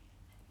movie?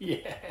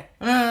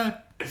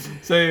 Yeah.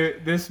 So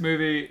this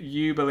movie,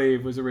 you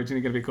believe, was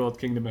originally going to be called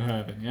Kingdom of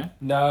Heaven, yeah?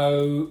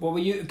 No. What were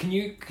you? Can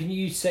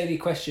you say the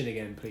question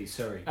again, please?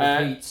 Sorry.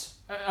 Repeat.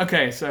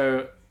 Okay,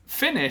 so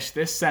finish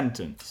this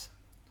sentence.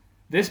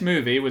 This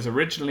movie was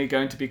originally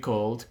going to be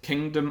called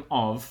Kingdom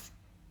of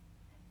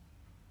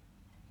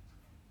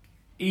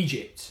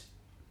Egypt.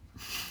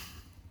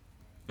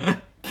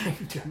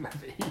 Kingdom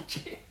of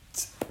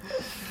Egypt.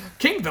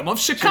 Kingdom of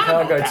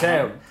Chicago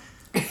Town.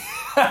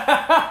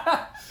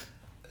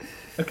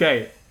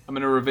 Okay, I'm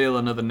going to reveal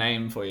another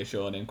name for you,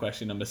 Sean, in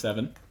question number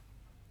 7.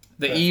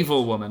 The Perfect.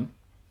 evil woman.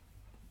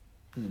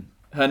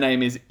 Her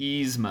name is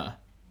Yzma.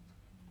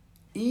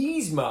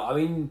 Yzma. I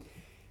mean,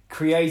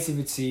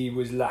 creativity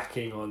was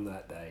lacking on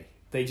that day.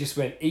 They just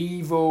went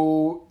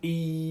evil,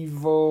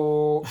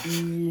 Yzma.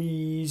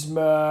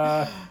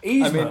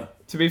 I mean,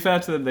 to be fair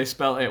to them, they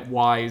spelt it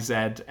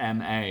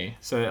Yzma,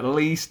 so at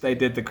least they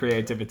did the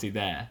creativity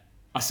there.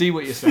 I see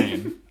what you're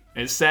saying.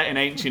 It's set in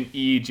ancient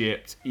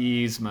Egypt,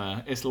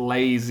 Yzma. It's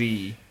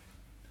lazy.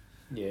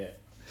 Yeah.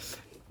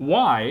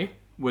 Why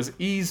was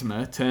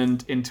Yzma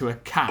turned into a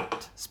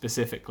cat,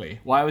 specifically?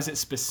 Why was it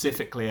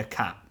specifically a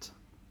cat?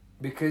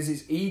 Because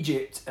it's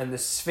Egypt and the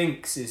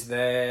Sphinx is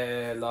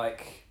their,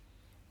 like,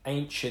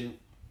 ancient,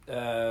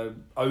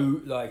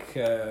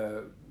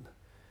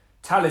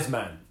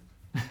 talisman.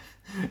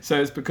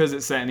 So it's because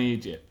it's set in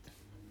Egypt.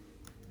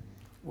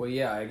 Well,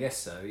 yeah, I guess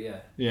so, yeah.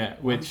 Yeah,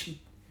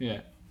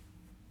 yeah.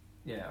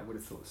 Yeah, I would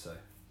have thought so.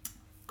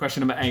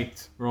 Question number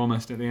 8. We're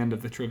almost at the end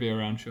of the trivia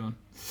round, Sean.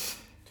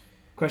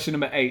 Question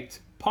number 8.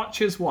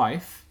 Potcher's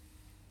wife,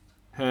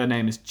 her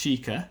name is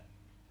Chica.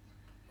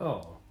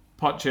 Oh.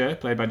 Potcher,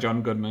 played by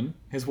John Goodman.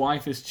 His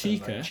wife is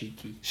Chica. Like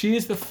cheeky. She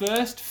is the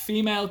first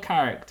female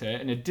character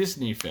in a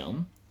Disney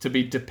film to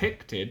be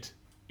depicted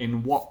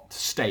in what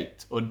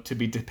state? Or to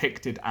be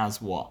depicted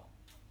as what?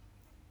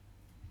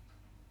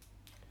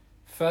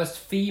 First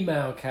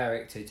female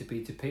character to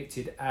be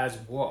depicted as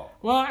what?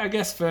 Well, I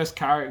guess first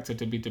character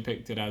to be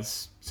depicted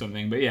as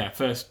something. But yeah,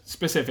 first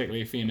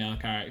specifically female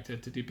character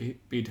to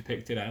be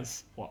depicted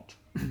as what?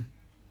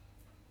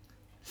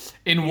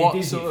 In what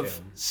Disney sort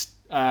film?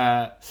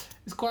 of...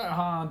 it's quite a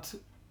hard...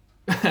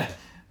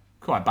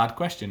 quite a bad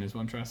question is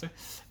what I'm trying to say.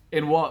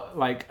 In what,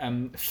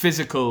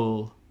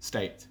 physical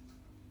state?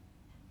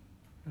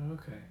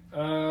 Okay.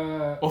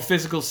 Or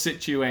physical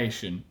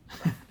situation?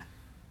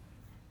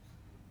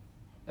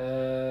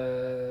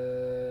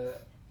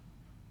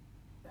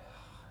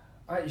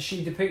 Is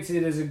she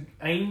depicted as an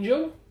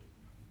angel?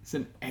 It's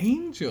an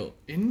angel.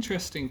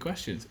 Interesting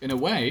questions. In a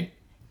way,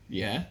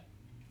 yeah.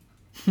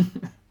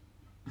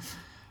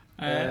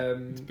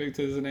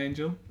 Depicted as an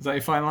angel. Is that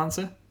your final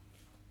answer?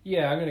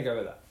 Yeah, I'm going to go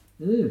with that.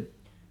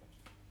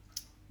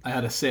 I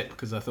had a sip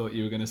because I thought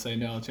you were going to say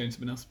no, I'll change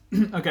something else.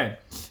 Okay.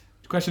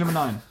 Question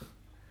number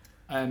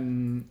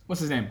 9. What's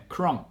his name?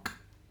 Kronk.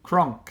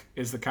 Kronk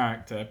is the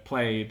character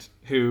played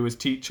who was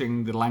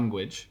teaching the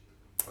language.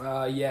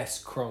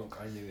 Yes, Kronk,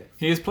 I knew it.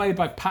 He is played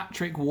by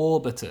Patrick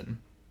Warburton.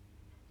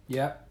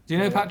 Yeah. Do you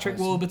know Patrick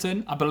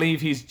Warburton? I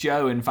believe he's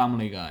Joe in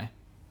Family Guy.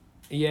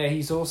 Yeah,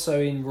 he's also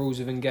in Rules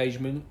of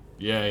Engagement.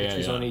 Which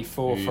was only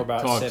for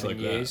about 7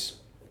 years.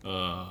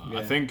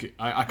 I think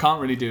I can't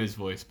really do his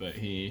voice, but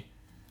he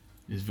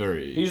is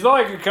very... He's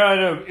like a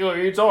kind of...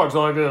 He talks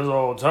like this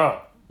all the time.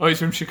 Oh, he's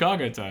from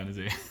Chicago Town, is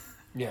he?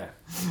 Yeah.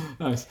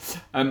 Nice.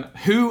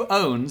 Who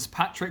owns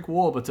Patrick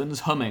Warburton's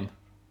Humming?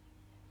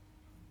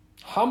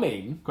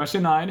 Humming?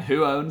 Question 9.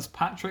 Who owns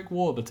Patrick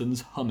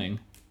Warburton's Humming?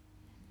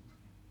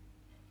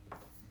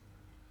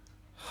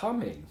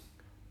 Humming?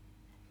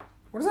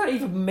 What does that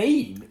even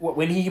mean? What,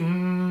 when he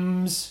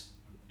hums?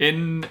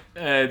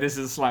 This is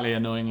a slightly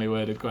annoyingly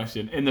worded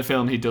question. In the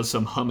film, he does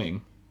some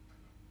humming.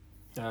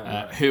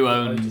 Right. Who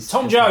owns...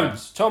 Tom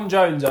Jones. Tom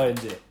Jones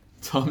owns it.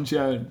 Tom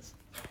Jones.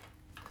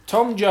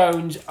 Tom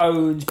Jones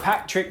owns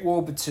Patrick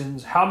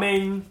Warburton's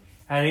Humming,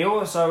 and he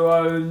also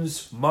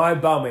owns My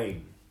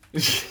Bumming.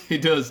 He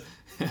does.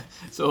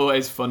 It's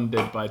always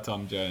funded by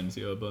Tom Jones,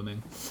 your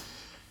bumming.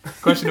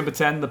 Question number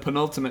 10, the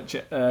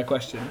penultimate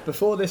question.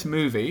 Before this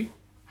movie,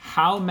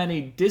 how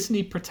many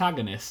Disney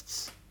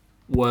protagonists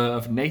were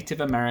of Native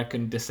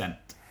American descent?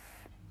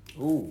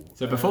 Ooh.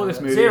 So before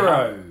this movie...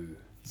 0.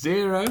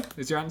 0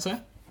 is your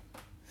answer?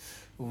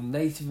 Well,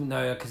 native...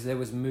 No, because there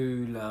was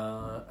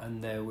Mulan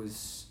and there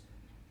was...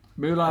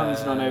 Mulan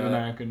is not Native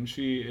American.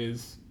 She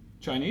is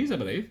Chinese, I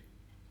believe.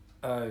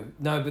 Oh,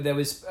 no, but there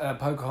was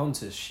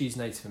Pocahontas. She's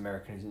Native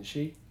American, isn't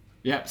she?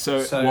 Yep, so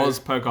was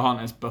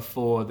Pocahontas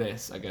before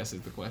this, I guess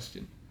is the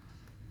question.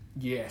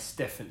 Yes,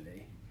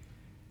 definitely.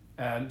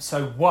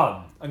 So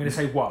 1. I'm going to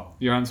say 1.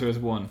 Your answer is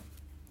 1.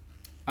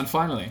 And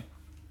finally,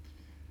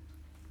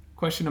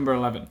 question number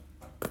 11.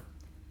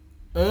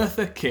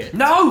 Eartha Kitt.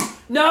 No!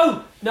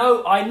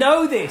 I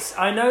know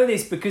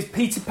this because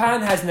Peter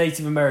Pan has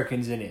Native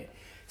Americans in it.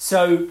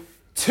 So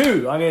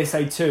 2. I'm going to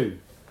say 2.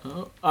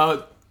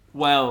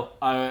 Well,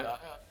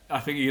 I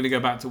think you're going to go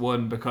back to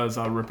 1 because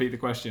I'll repeat the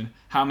question.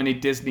 How many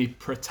Disney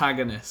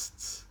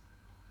protagonists?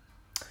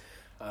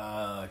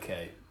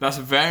 Okay. That's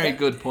a very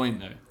good point,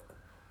 though.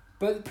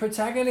 But the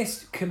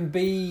protagonist can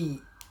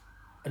be...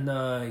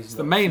 No, he's it's not.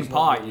 The main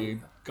part, really...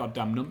 you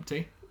goddamn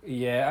numpty.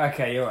 Yeah,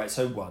 okay, you're right.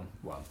 So 1.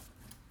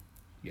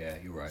 Yeah,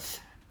 you're right.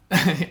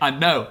 I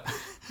know.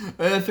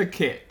 Eartha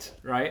Kitt,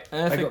 right?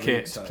 Eartha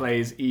Kitt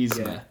plays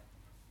Yzma.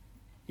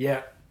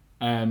 Yeah.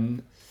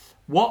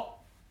 What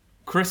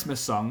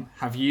Christmas song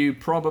have you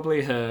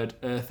probably heard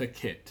Eartha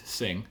Kitt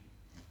sing?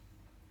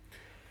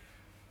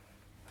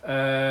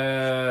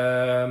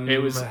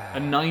 It was a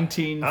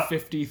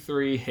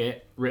 1953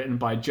 hit written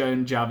by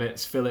Joan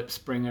Javits, Philip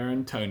Springer,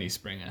 and Tony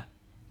Springer.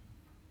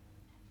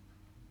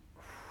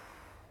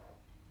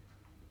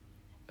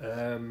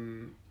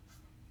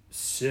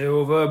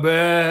 Silver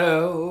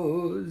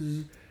bells.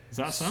 Is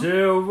that a song?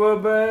 Silver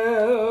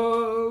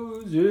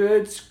bells,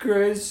 it's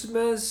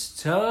Christmas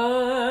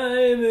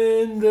time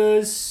in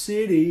the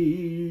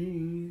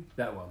city.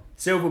 That one.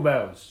 Silver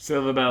bells.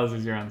 Silver bells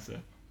is your answer.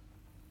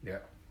 Yeah.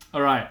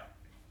 All right.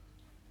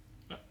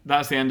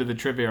 That's the end of the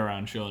trivia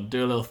round, Sean.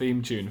 Do a little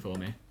theme tune for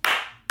me.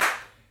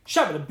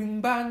 Shabba bing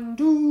bang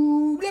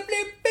doo blip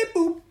blip beep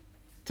boop.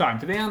 Time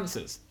for the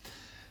answers.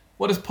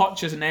 What does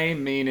Pocha's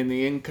name mean in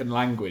the Incan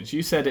language?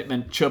 You said it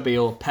meant chubby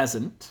or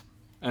peasant.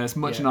 It's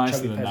much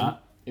nicer than peasant.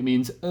 That. It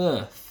means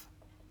earth.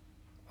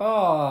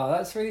 Oh,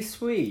 that's really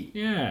sweet.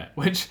 Yeah,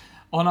 which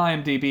on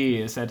IMDb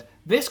it said,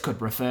 this could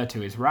refer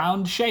to his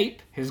round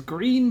shape, his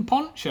green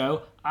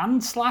poncho,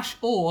 and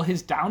 /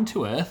 his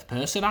down-to-earth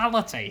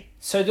personality.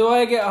 So do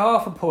I get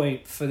half a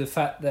point for the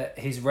fact that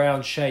his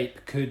round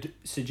shape could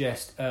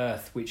suggest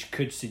earth, which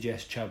could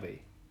suggest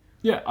chubby?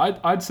 Yeah,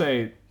 I'd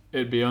say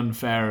it'd be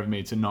unfair of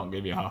me to not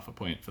give you half a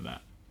point for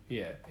that.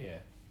 Yeah.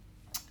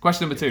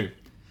 Question number 2.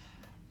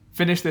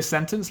 Finish this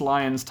sentence,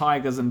 lions,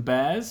 tigers, and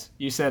bears.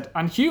 You said,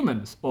 and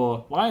humans,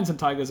 or lions and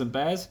tigers and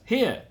bears,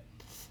 here.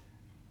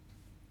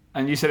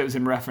 And you said it was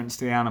in reference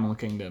to the animal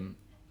kingdom.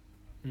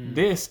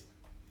 This,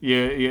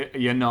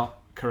 you're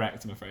not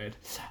correct, I'm afraid.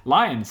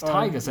 Lions,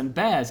 tigers, and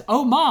bears.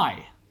 Oh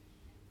my!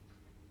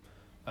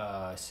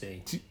 I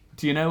see.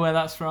 Do you know where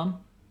that's from?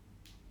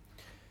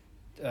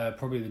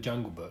 Probably the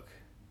Jungle Book.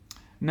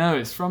 No,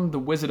 it's from The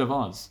Wizard of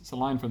Oz. It's a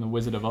line from The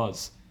Wizard of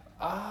Oz.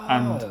 Oh.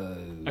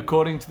 And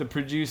according to the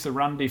producer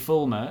Randy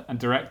Fulmer and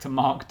director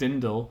Mark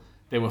Dindal,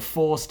 they were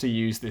forced to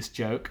use this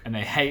joke and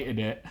they hated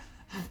it.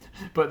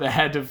 But the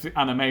head of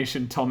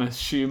animation, Thomas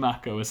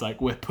Schumacher, was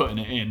like, we're putting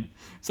it in.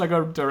 It's like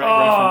a direct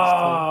reference to...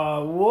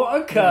 Oh,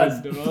 what a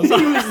cunt.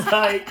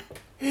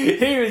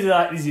 He was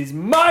like, this is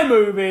my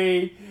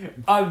movie.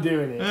 I'm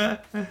doing it.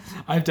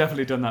 I've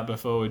definitely done that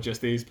before with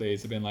Just These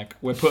Please. I've been like,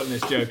 we're putting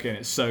this joke in.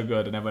 It's so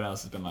good. And everyone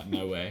else has been like,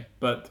 no way.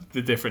 But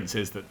the difference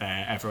is that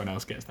everyone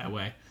else gets their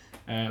way.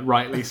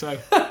 Rightly so.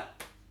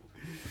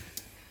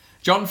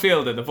 John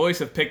Fielder, the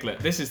voice of Piglet.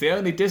 This is the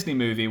only Disney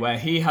movie where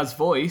he has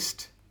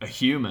voiced a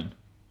human.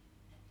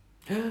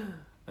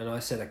 And I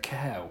said a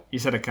cow. You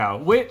said a cow.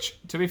 Which,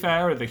 to be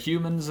fair, are the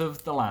humans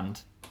of the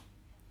land.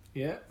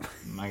 Yeah.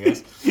 I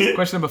guess.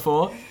 Question number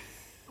 4.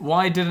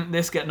 Why didn't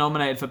this get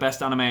nominated for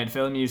Best Animated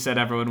Film? You said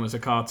Everyone Was a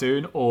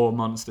Cartoon or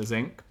Monsters,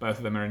 Inc. Both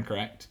of them are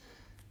incorrect.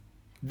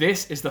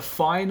 This is the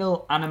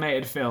final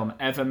animated film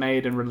ever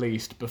made and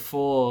released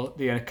before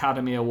the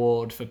Academy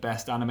Award for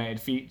Best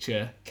Animated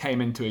Feature came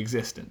into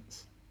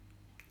existence.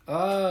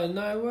 Oh,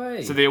 no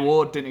way. So the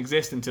award didn't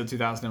exist until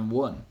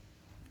 2001.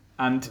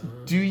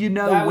 And do you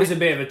know... That was a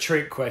bit of a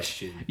trick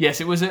question.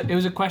 Yes, it was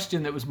a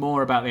question that was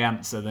more about the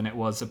answer than it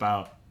was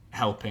about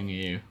helping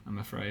you, I'm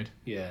afraid.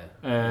 Yeah.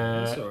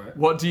 That's all right.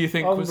 What do you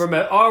think I'll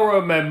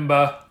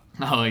remember.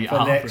 Oh, yeah.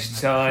 For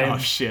next time. Oh,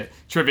 shit.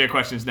 Trivia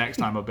questions next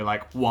time I'll be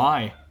like,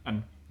 why?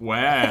 And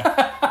where?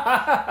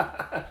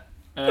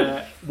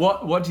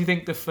 What do you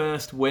think the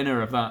first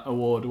winner of that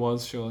award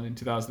was, Sean, in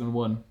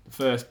 2001? The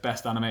first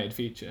Best Animated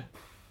Feature?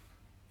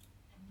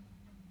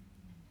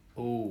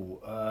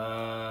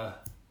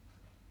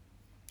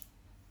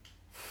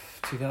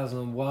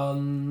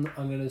 2001,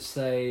 I'm going to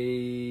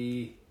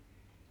say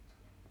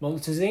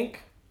Monsters, Inc.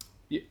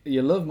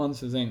 You love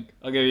Monsters, Inc.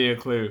 I'll give you a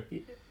clue.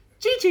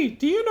 Gigi,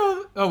 do you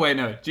know... Oh, wait,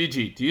 no.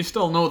 Gigi, do you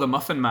still know the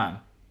Muffin Man?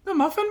 The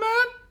Muffin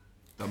Man?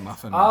 The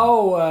Muffin Man.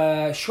 Oh,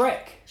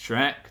 Shrek.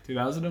 Shrek,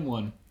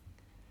 2001.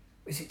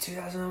 Is it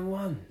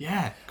 2001?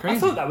 Yeah, crazy. I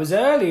thought that was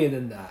earlier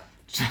than that.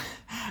 Do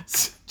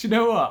you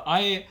know what?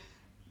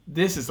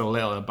 This is a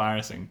little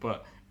embarrassing,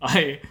 but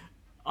I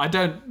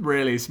don't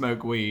really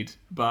smoke weed,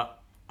 but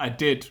I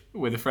did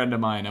with a friend of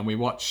mine, and we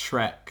watched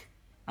Shrek.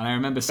 And I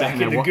remember sitting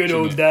there watching Back in the good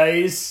old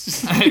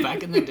days.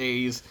 Back in the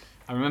days.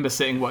 I remember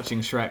sitting watching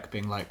Shrek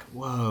being like,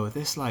 whoa,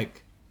 this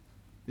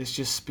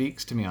just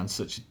speaks to me on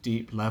such a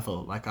deep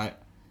level. Like I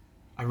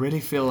really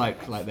feel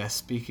like they're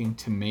speaking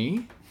to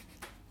me.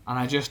 And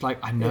I just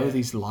I know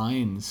these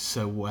lines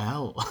so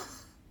well.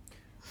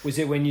 Was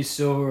it when you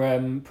saw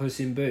Puss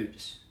in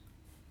Boots?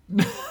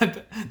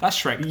 That's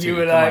Shrek 2. You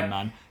were Come like, on,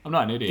 man. I'm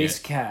not an idiot.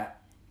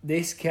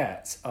 This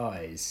cat's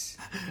eyes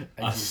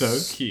are so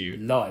cute.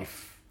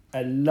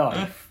 A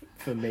life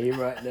for me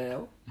right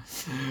now.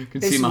 You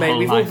can see my whole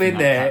we've life all been in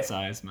there. that cat's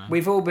eyes, man.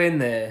 We've all been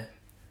there.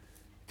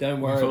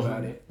 Don't worry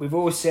about it. We've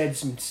all said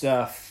some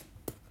stuff.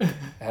 And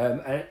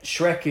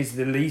Shrek is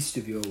the least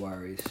of your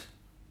worries.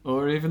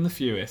 Or even the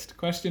fewest.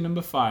 Question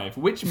number 5.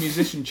 Which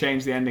musician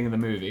changed the ending of the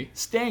movie?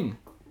 Sting.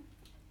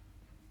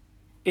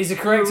 Is the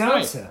correct You're right.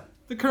 answer.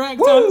 The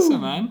correct answer,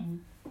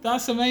 man.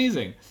 That's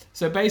amazing.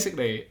 So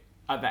basically,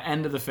 at the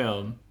end of the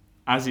film,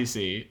 as you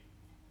see,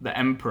 the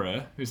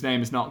Emperor, whose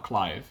name is not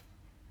Clive,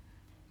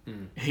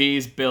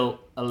 he's built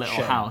a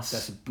little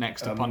house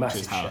next to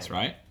Punch's house,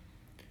 right?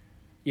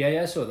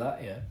 Yeah, I saw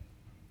that, yeah.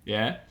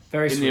 Yeah?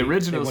 Very In sweet. the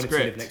original they wanted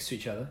script... to live next to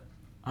each other.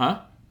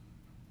 Huh?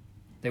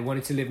 They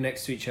wanted to live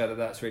next to each other.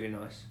 That's really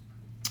nice.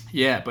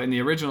 Yeah, but in the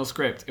original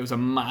script, it was a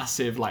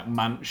massive,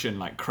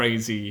 mansion,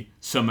 crazy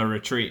summer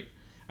retreat.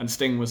 And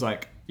Sting was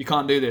like, you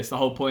can't do this. The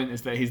whole point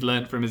is that he's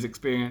learned from his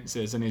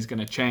experiences and he's going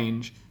to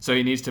change. So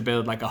he needs to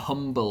build, a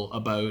humble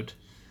abode.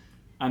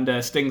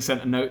 And Sting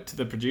sent a note to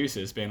the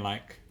producers being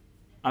like...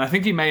 And I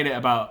think he made it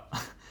about...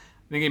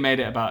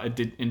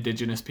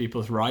 indigenous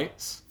people's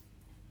rights.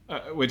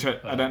 Which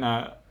I don't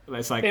know...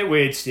 It's bit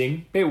weird,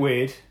 Sting. Bit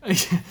weird. but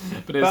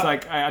it's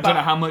I don't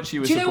know how much he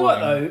was supporting. Do you know what,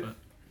 though? But...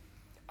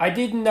 I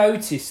did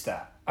notice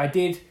that. I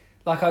did...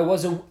 I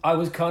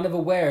was kind of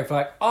aware of,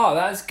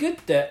 that's good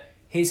that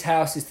his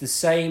house is the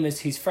same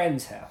as his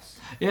friend's house.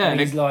 Yeah. And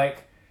he's it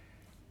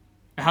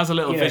has a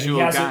little visual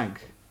gag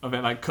of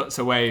it, cuts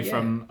away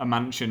from a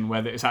mansion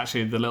where it's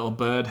actually the little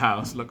bird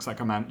house looks like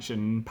a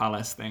mansion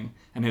palace thing.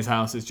 And his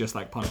house is just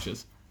like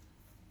Punch's.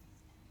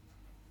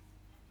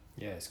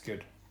 Yeah, it's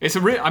good. It's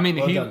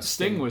a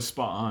Sting was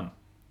spot on,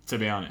 to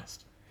be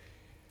honest.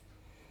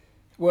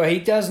 Well, he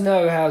does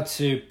know how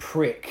to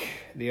prick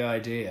the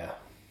idea.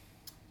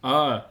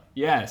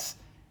 Yes.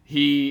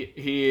 He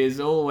is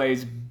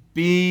always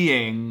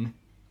being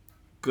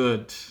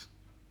good.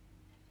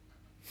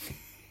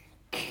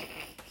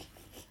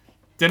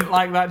 Didn't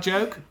like that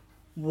joke?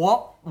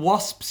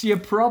 What's your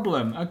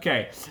problem?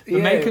 Okay.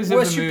 The makers of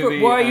the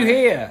movie... Why are you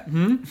here?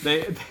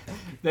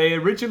 They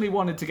originally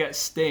wanted to get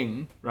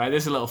Sting, right?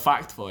 There's a little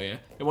fact for you.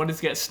 They wanted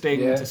to get Sting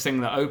to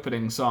sing the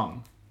opening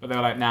song. But they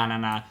were like,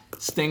 nah.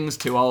 Sting's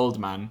too old,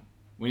 man.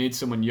 We need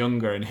someone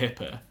younger and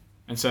hipper.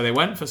 And so they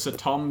went for Sir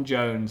Tom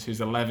Jones,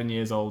 who's 11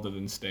 years older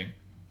than Sting.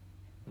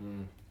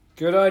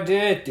 Good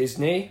idea,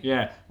 Disney.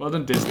 Yeah, well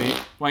done, Disney.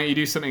 Why don't you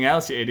do something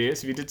else, you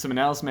idiots? If you did something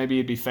else, maybe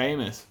you'd be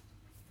famous.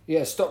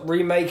 Yeah, stop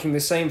remaking the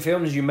same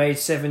films you made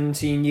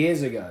 17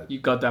 years ago. You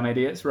goddamn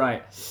idiots.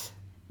 Right.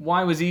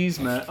 Why was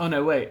Yzma... Oh,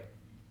 no, wait.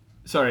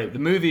 Sorry, the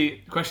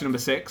movie... Question number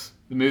 6.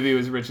 The movie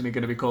was originally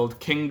going to be called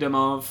Kingdom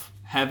of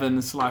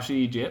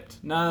Heaven/Egypt.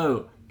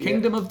 No,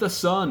 Kingdom of the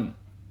Sun.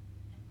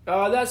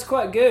 Oh, that's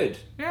quite good.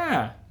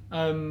 Yeah.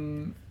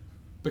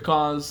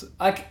 Because...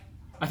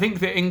 I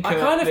think the Inca... I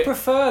kind of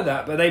prefer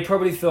that, but they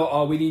probably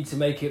thought, we need to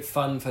make it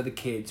fun for the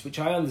kids, which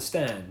I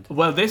understand.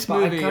 Well, this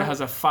movie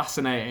has a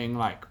fascinating,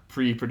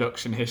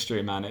 pre-production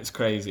history, man. It's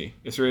crazy.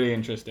 It's really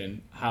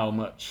interesting how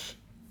much...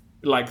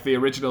 the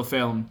original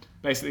film,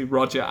 basically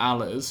Roger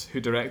Allers, who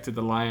directed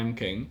The Lion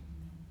King,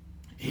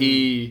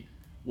 he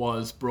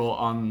was brought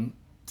on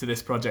to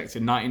this project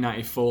in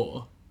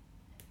 1994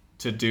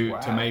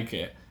 to make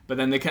it. But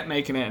then they kept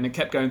making it, and it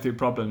kept going through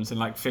problems, and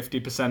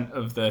 50%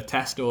 of the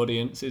test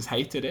audiences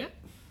hated it.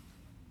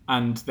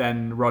 And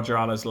then Roger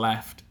Allers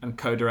left, and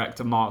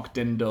co-director Mark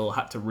Dindal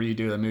had to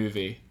redo the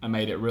movie and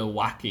made it real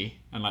wacky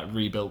and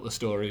rebuilt the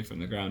story from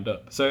the ground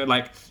up. So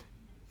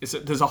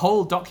there's a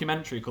whole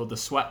documentary called The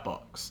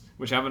Sweatbox,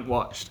 which I haven't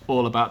watched,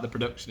 all about the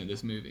production of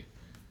this movie.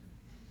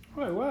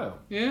 Oh wow!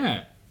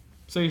 Yeah,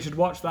 so you should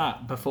watch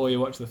that before you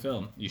watch the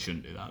film. You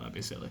shouldn't do that; that'd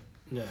be silly.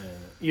 No.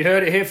 You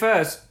heard it here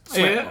first. Sweatbox.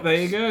 Yeah, there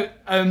you go.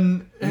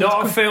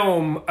 Not a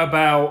film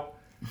about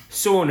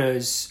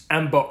saunas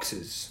and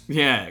boxers.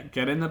 Yeah,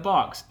 get in the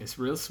box. It's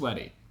real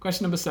sweaty.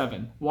 Question number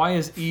 7. Why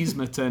is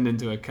Yzma turned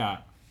into a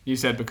cat? You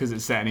said because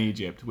it's set in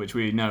Egypt, which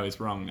we know is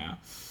wrong now.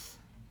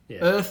 Yeah.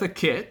 Eartha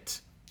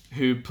Kitt,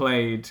 who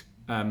played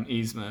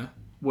Yzma,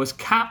 was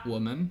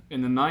Catwoman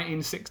in the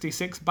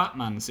 1966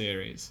 Batman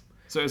series.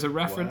 So it's a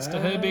reference to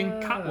her being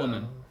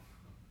Catwoman.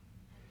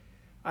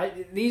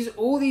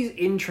 All these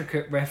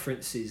intricate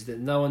references that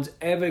no one's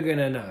ever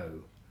gonna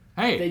know.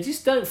 Hey, They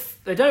just don't.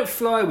 They don't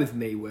fly with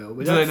me, Will.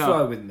 They don't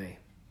fly with me.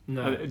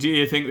 No. do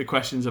you think the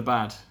questions are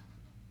bad?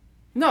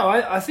 No,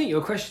 I think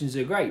your questions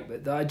are great,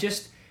 but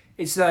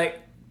it's like,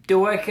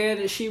 do I care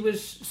that she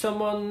was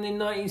someone in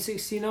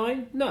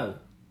 1969? No.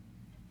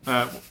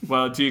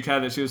 Well, do you care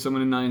that she was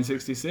someone in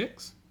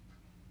 1966?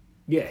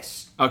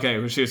 Yes. Okay,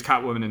 well, she was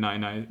Catwoman in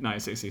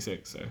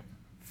 1966, so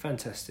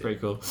Fantastic. pretty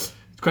cool.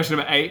 Question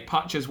number 8.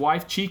 Patch's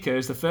wife, Chica,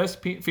 is the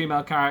first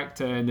female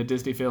character in the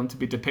Disney film to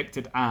be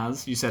depicted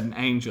as, you said, an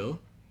angel.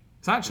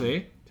 It's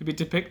actually to be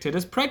depicted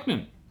as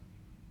pregnant.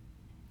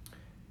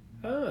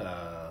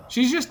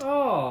 She's just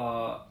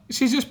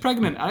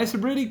pregnant, and it's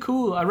really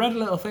cool. I read a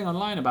little thing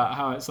online about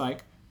how it's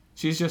like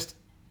she's just,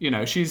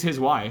 she's his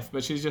wife,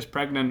 but she's just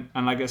pregnant,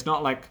 and like it's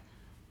not like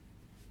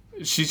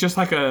she's just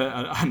like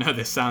I know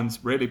this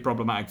sounds really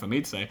problematic for me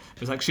to say.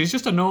 It's like she's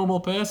just a normal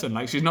person.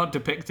 Like she's not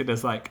depicted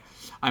as like,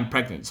 I'm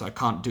pregnant, so I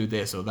can't do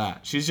this or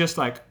that. She's just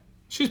like,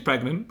 she's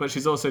pregnant, but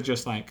she's also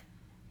just like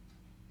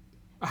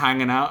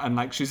hanging out, and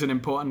like she's an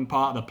important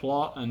part of the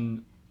plot,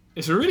 and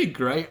it's a really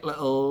great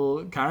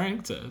little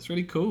character. It's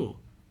really cool.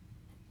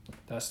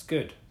 That's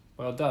good.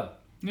 Well done.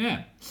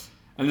 Yeah.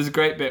 And there's a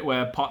great bit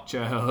where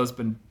Potcher, her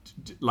husband,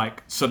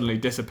 like suddenly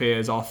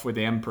disappears off with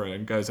the Emperor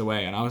and goes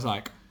away, and I was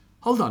like,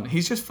 hold on,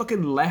 he's just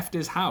fucking left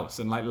his house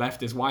and like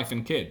left his wife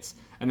and kids.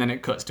 And then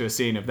it cuts to a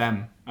scene of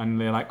them, and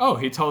they're like, oh,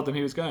 he told them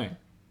he was going.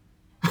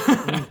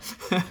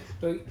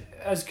 But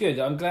that's good.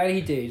 I'm glad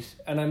he did.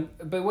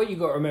 But what you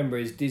got to remember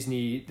is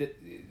Disney.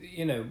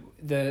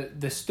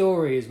 The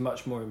story is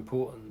much more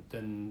important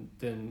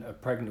than a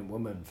pregnant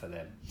woman for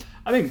them.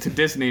 I think to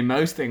Disney,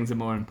 most things are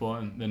more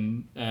important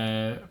than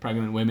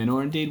pregnant women,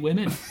 or indeed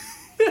women.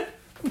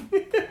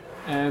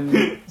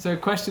 So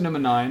question number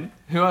 9.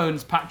 Who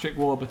owns Patrick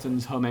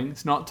Warburton's Humming?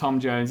 It's not Tom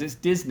Jones, it's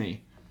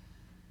Disney.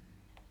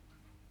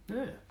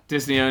 Yeah.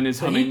 Disney own his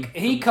Humming.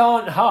 He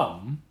can't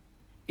hum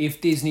if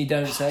Disney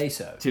don't say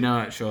so. Do you know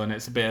what, Sean?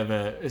 It's a bit of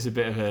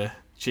a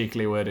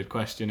cheekily worded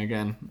question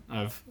again.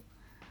 I've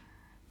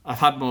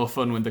had more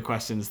fun with the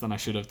questions than I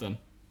should have done.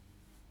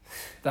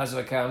 That's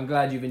okay. I'm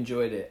glad you've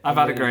enjoyed it. I've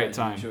had a great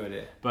time. Enjoyed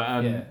it.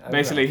 But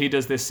basically, he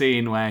does this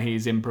scene where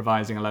he's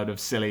improvising a load of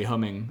silly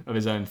humming of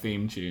his own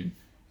theme tune,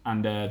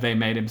 and they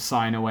made him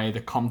sign away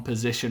the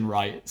composition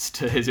rights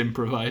to his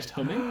improvised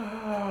humming.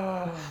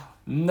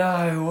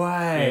 No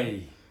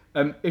way.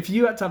 Yeah. If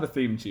you had to have a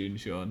theme tune,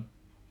 Sean,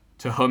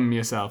 to hum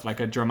yourself, like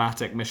a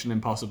dramatic Mission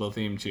Impossible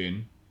theme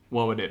tune,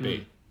 what would it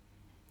be?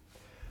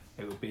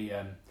 It would be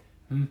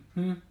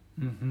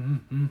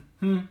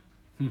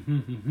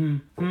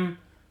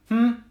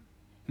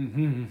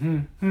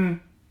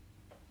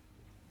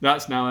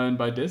That's now owned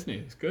by Disney.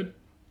 It's good.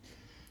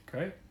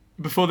 Great.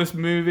 Before this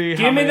movie,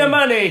 give me the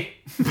money.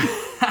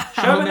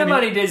 Show me the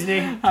money, Disney.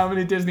 How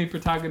many Disney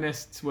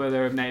protagonists were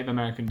there of Native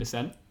American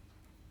descent?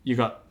 You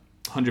got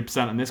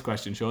 100% on this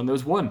question, Sean. There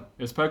was one.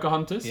 It was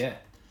Pocahontas. Yeah.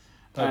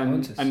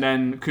 Pocahontas. And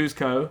then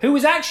Kuzco. Who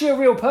was actually a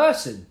real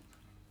person.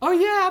 Oh,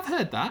 yeah, I've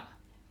heard that.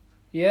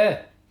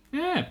 Yeah.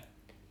 Yeah.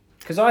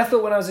 Because I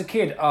thought when I was a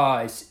kid,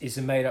 it's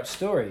a made-up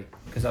story.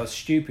 Because I was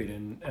stupid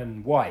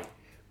and white.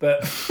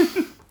 But...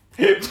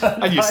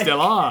 and you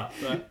still are.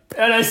 But...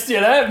 And I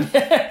still am.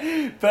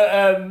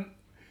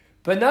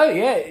 But no,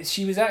 yeah,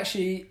 she was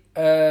actually...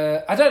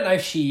 I don't know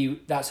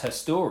if that's her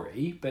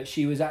story, but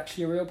she was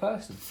actually a real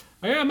person.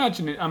 I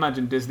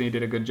imagine Disney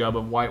did a good job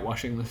of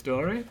whitewashing the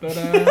story, but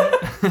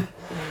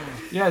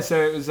yeah. So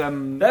it was.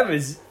 That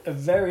was a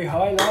very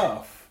high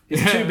laugh.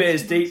 It's 2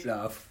 beers deep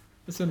laugh.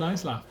 It's a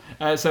nice laugh.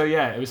 So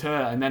yeah, it was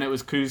her, and then it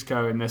was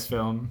Kuzco in this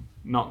film,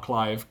 not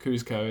Clive.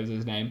 Kuzco is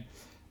his name,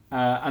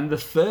 and the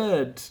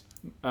third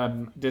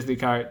Disney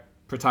character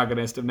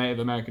protagonist of Native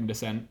American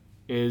descent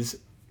is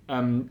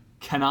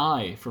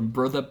Kenai from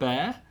Brother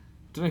Bear.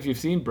 I don't know if you've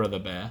seen Brother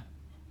Bear.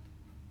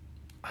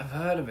 I've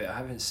heard of it. I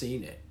haven't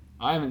seen it.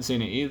 I haven't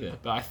seen it either,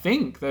 but I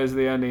think those are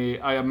the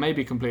only, I may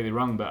be completely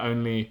wrong, but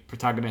only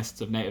protagonists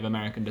of Native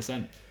American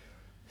descent.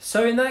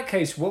 So in that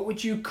case, what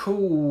would you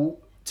call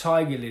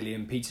Tiger Lily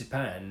and Peter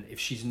Pan if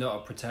she's not a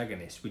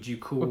protagonist? Would you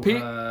call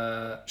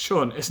her...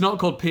 Sean, it's not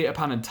called Peter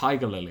Pan and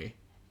Tiger Lily.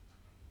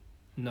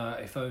 No,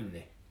 if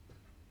only.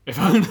 If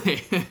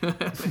only.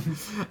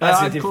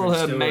 I'd call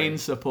her story. Main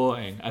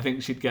supporting. I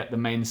think she'd get the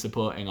main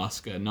supporting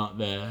Oscar, not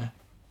the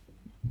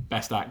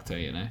best actor,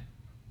 you know?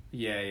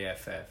 Yeah,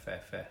 fair.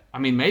 I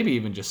mean, maybe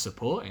even just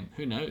supporting.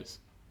 Who knows?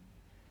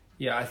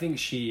 Yeah, I think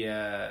she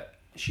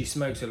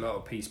smokes a lot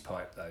of peace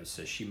pipe though,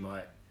 so she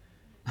might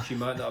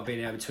not have been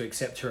able to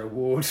accept her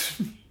award.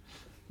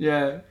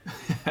 Yeah,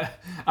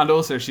 and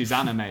also she's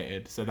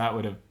animated, so that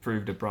would have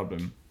proved a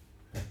problem.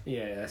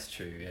 Yeah, that's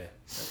true. Yeah,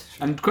 that's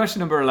true. And question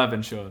number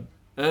 11, Sean.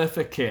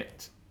 Eartha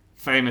Kitt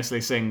famously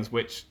sings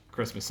which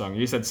Christmas song?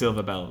 You said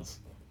Silver Bells.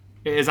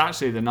 It is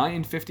actually the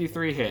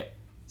 1953 hit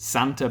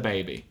Santa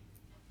Baby.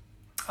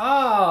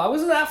 I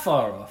wasn't that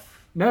far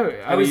off. No,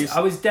 I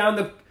was down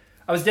the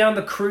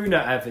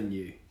crooner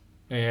avenue.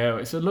 Yeah,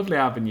 it's a lovely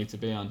avenue to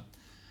be on.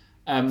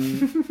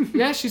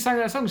 Yeah, she sang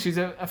that song. She's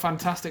a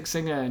fantastic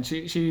singer, and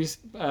she's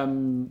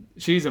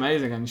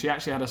amazing. And she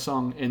actually had a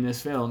song in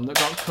this film that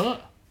got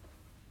cut.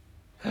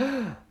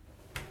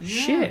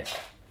 Shit.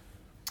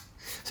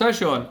 So,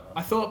 Sean,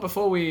 I thought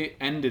before we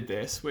ended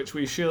this, which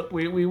we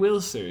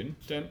will soon.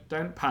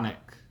 Don't panic,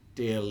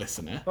 dear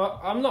listener.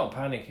 Well, I'm not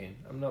panicking.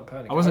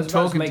 I wasn't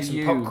talking to make to some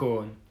you.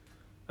 Popcorn.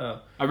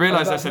 Oh. I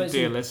realised I said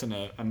dear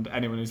listener, and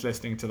anyone who's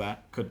listening to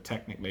that could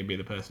technically be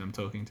the person I'm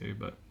talking to,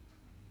 but...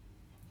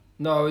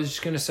 No, I was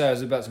just going to say I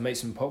was about to make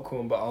some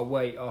popcorn, but I'll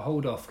wait. I'll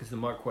hold off because the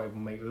microwave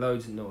will make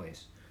loads of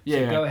noise.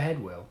 So go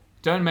ahead, Will.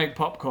 Don't make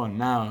popcorn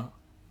now.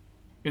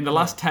 In the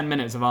last 10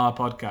 minutes of our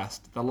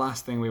podcast, the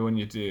last thing we want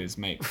you to do is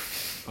make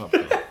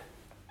popcorn.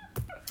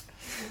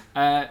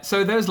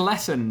 So those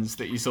lessons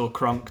that you saw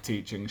Kronk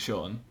teaching,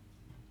 Sean,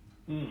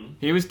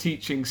 he was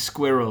teaching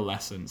squirrel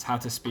lessons, how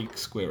to speak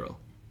squirrel.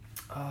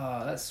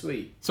 Ah, that's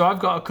sweet. So I've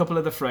got a couple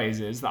of the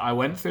phrases that I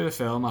went through the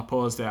film, I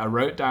paused it, I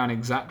wrote down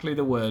exactly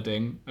the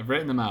wording, I've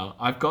written them out.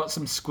 I've got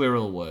some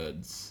squirrel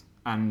words,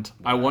 and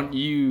I want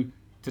you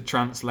to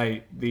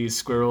translate these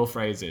squirrel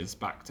phrases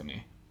back to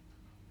me.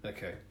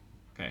 Okay.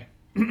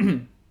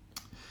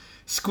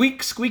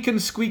 Squeak, squeakin',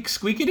 squeak,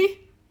 squeakity.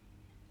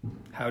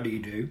 How do you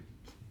do?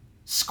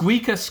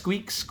 Squeaker,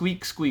 squeak,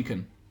 squeak,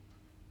 squeakin'.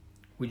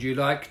 Would you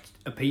like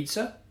a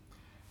pizza?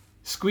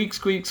 Squeak,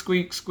 squeak,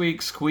 squeak,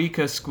 squeak,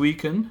 squeaker,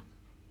 squeakin'.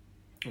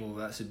 Oh,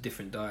 that's a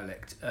different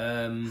dialect.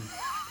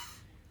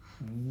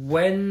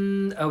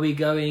 When are we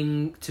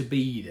going to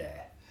be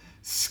there?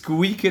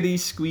 Squeakity,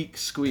 squeak,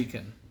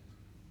 squeakin'.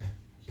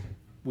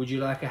 Would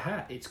you like a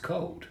hat? It's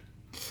cold.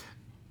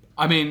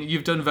 I mean,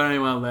 you've done very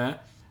well there.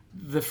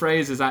 The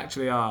phrases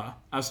actually are,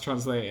 as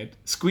translated,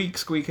 squeak,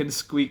 squeakin',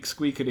 squeak,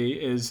 squeakity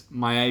is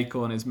my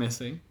acorn is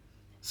missing.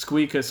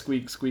 Squeaker,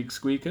 squeak, squeak,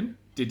 squeakin'.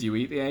 Did you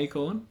eat the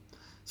acorn?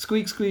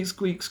 Squeak, squeak,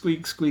 squeak,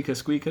 squeak, squeaker,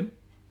 squeakin'.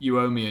 You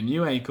owe me a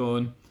new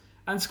acorn.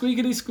 And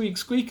squeakity, squeak,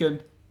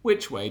 squeakin'.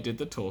 Which way did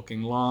the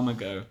talking llama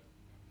go?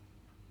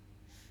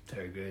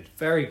 Very good.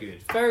 Very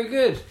good. Very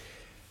good.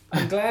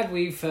 I'm glad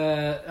we've...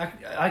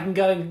 I can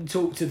go and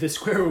talk to the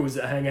squirrels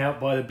that hang out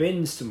by the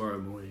bins tomorrow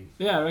morning.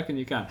 Yeah, I reckon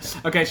you can.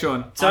 Okay,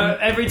 Sean. So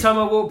every time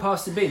I walk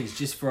past the bins,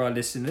 just for our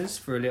listeners,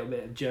 for a little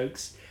bit of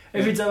jokes,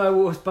 every time I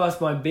walk past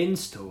my bin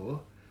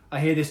store, I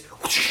hear this...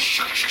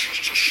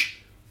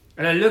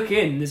 And I look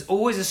in, there's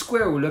always a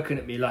squirrel looking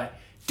at me like...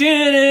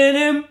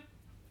 Dun-dun-dun.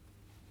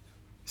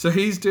 So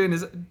he's doing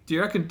his... Do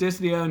you reckon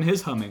Disney own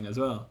his humming as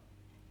well?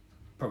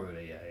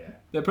 Probably, yeah.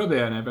 They probably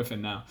own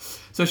everything now.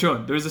 So,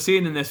 Sean, there is a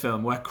scene in this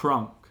film where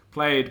Kronk,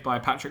 played by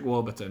Patrick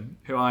Warburton,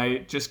 who I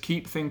just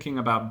keep thinking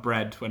about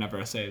bread whenever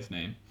I say his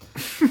name,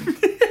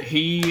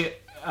 he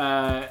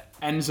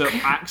ends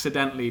up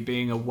accidentally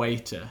being a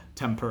waiter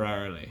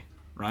temporarily,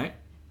 right?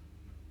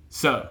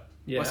 So,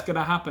 what's going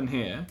to happen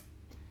here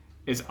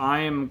is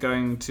we're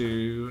going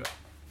to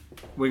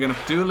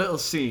do a little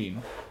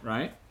scene,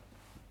 right?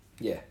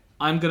 Yeah.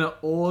 I'm going to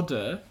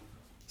order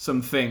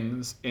some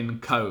things in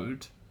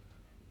code,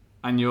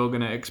 and you're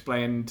going to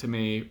explain to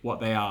me what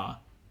they are.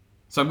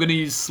 So I'm going to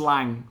use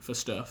slang for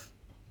stuff.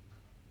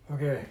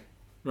 Okay.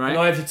 Right? And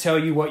I have to tell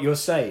you what you're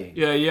saying.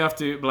 Yeah, you have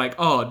to be like,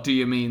 oh, do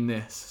you mean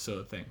this sort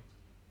of thing.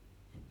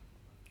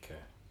 Okay.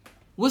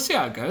 We'll see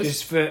how it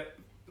goes.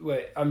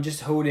 Wait, I'm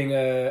just holding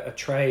a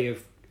tray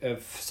of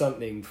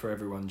something for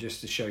everyone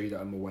just to show you that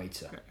I'm a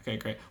waiter. Okay,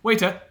 great.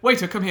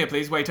 Waiter, come here,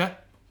 please, waiter.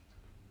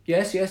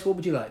 Yes, what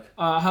would you like?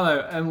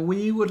 Hello,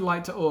 we would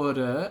like to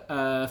order,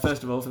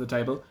 first of all, for the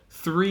table,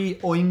 3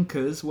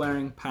 oinkers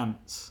wearing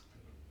pants.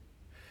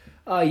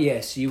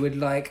 Yes, you would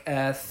like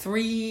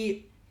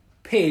 3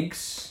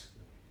 pigs...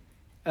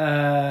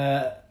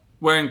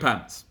 wearing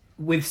pants.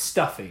 With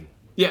stuffing.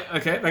 Yeah,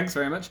 okay, thanks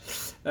very much.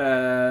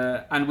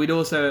 And we'd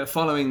also,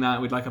 following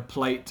that, we'd like a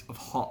plate of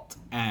hot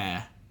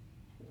air.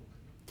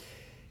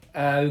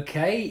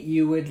 Okay,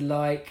 you would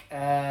like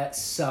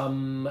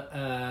some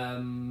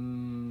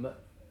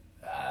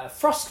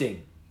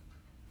frosting.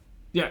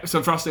 Yeah,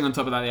 some frosting on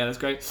top of that, yeah, that's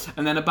great.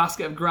 And then a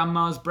basket of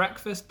Grandma's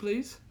breakfast,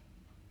 please.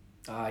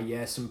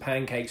 Yeah, some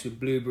pancakes with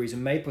blueberries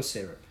and maple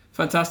syrup.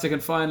 Fantastic,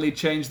 and finally,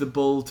 change the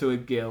bull to a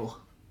gill.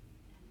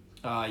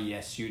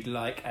 Yes, you'd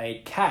like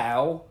a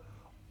cow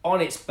on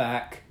its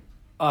back,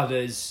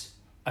 udders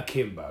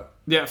akimbo.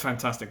 Yeah,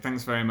 fantastic,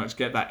 thanks very much.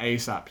 Get that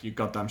ASAP, you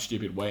goddamn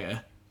stupid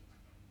waiter.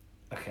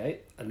 Okay,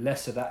 and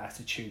less of that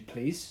attitude,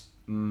 please.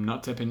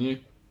 Not tipping you.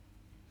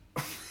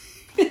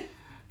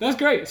 That's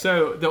great.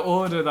 So the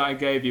order that I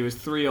gave you is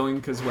 3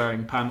 oinkers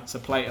wearing pants, a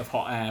plate of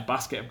hot air,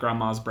 basket of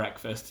Grandma's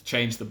breakfast,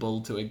 change the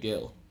bull to a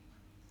gill.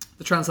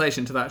 The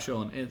translation to that,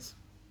 Sean, is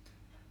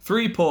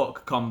 3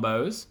 pork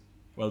combos.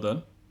 Well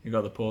done. You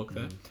got the pork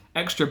there.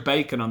 Extra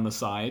bacon on the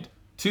side.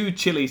 2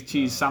 chili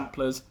cheese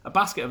samplers, a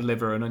basket of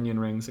liver and onion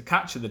rings, a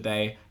catch of the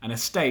day, and a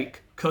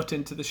steak cut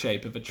into the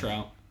shape of a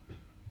trout.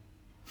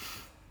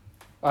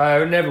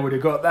 I never would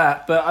have got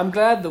that, but I'm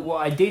glad that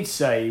what I did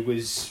say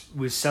was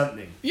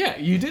something. Yeah,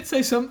 you did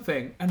say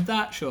something, and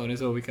that, Sean,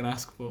 is all we can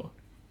ask for.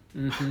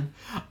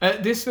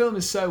 Mm-hmm. This film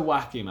is so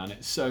wacky, man.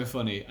 It's so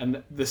funny.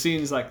 And the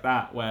scenes like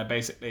that where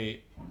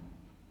basically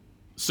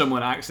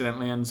someone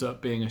accidentally ends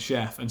up being a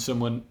chef and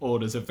someone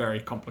orders a very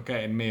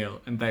complicated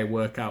meal and they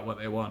work out what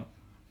they want.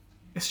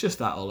 It's just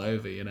that all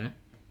over, you know?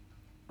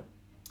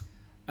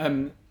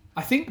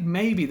 I think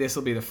maybe this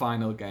will be the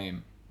final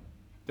game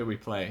that we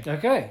play.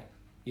 Okay.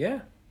 Yeah.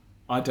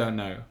 I don't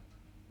know.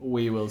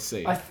 We will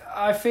see.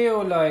 I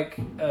feel like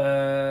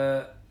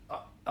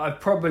I've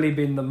probably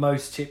been the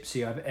most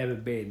tipsy I've ever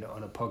been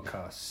on a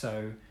podcast.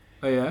 So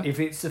Oh, yeah? if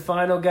it's the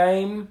final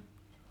game,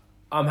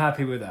 I'm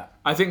happy with that.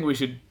 I think we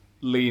should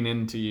lean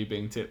into you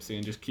being tipsy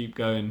and just keep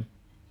going.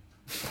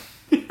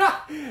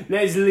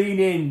 Let's lean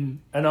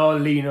in and I'll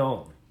lean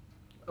on.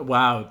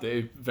 Wow,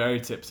 dude, very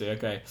tipsy.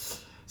 Okay.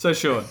 So,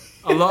 Sean,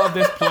 a lot of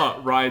this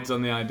plot rides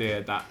on the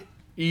idea that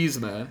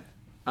Yzma,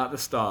 at the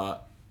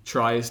start,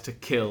 tries to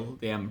kill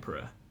the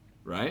Emperor,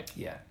 right?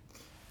 Yeah.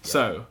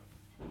 So,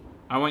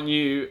 I want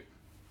you...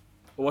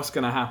 What's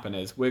going to happen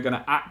is we're going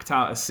to act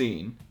out a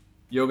scene.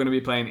 You're going to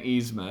be playing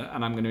Yzma,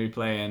 and I'm going to be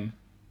playing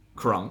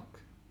Kronk.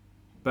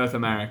 Both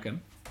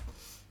American,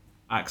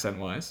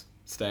 accent-wise.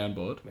 Stay on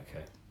board.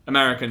 Okay.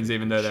 Americans,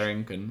 even though they're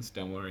Incans,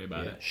 don't worry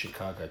about it.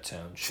 Chicago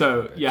town.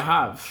 So, you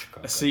have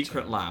a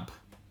secret lab.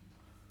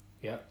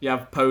 Yeah. You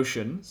have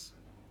potions.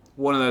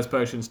 One of those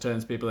potions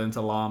turns people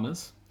into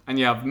llamas. And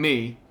you have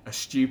me, a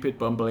stupid,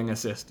 bumbling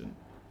assistant.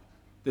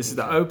 This is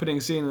the opening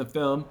scene of the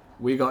film.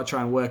 We got to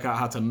try and work out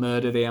how to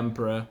murder the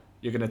Emperor.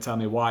 You're going to tell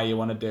me why you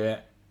want to do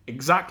it.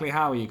 Exactly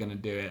how are you going to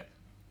do it.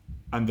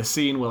 And the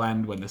scene will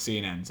end when the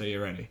scene ends. Are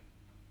you ready?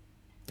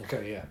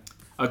 Okay, yeah.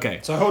 Okay.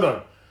 So hold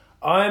on.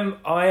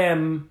 I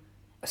am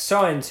a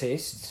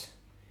scientist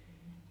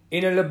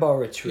in a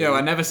laboratory. Yo, I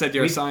never said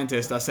you're a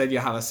scientist. I said you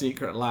have a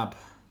secret lab.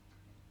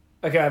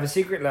 Okay, I have a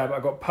secret lab.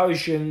 I've got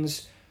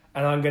potions,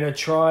 and I'm going to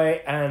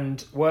try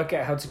and work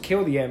out how to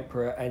kill the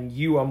Emperor, and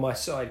you are my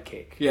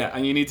sidekick. Yeah,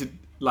 and you need to,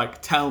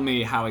 tell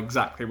me how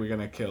exactly we're going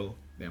to kill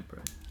the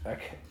Emperor.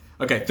 Okay.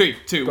 Okay, 3,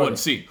 2, 1,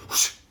 scene.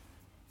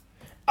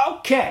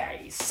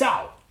 Okay,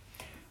 so,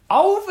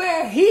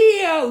 over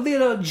here,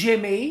 little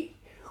Jimmy,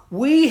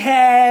 we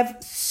have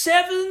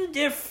 7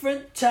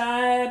 different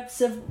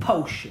types of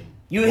potion.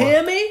 You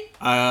hear me?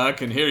 I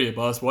can hear you,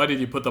 boss. Why did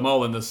you put them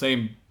all in the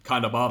same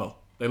kind of bottle?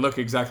 They look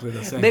exactly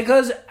the same.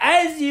 Because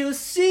as you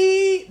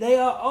see, they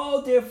are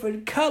all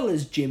different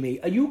colors,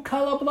 Jimmy. Are you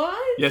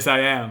colorblind? Yes, I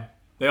am.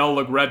 They all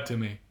look red to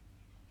me.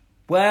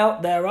 Well,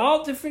 they're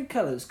all different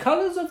colors.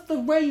 Colors of the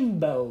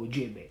rainbow,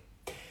 Jimmy.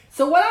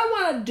 So what I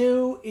want to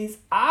do is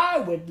I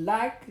would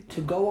like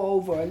to go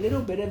over a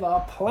little bit of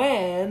our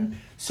plan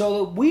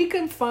so that we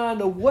can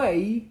find a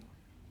way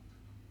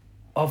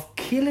of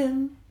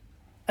killing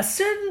a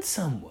certain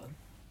someone.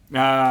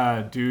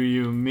 Do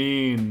you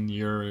mean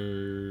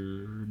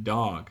your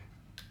dog?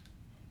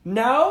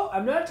 No,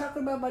 I'm not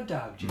talking about my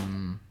dog,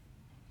 Jimmy.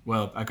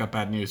 Well, I got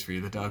bad news for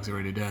you. The dog's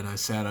already dead. I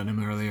sat on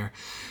him earlier.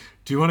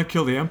 Do you want to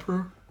kill the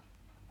Emperor?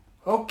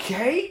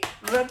 Okay,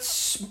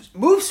 let's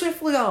move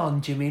swiftly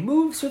on, Jimmy.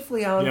 Move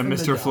swiftly on. Yeah, from Mr.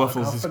 the dog.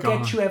 Fluffles is gone.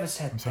 Forget you ever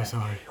said that. I'm so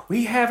sorry.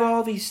 We have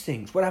all these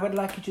things. What I would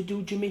like you to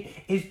do,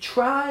 Jimmy, is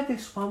try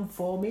this one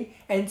for me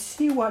and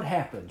see what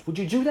happens. Would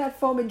you do that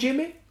for me,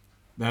 Jimmy?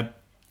 That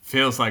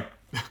feels like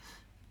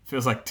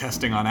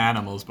testing on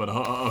animals, but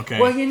okay.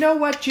 Well, you know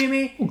what,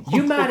 Jimmy?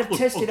 You might have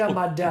tested on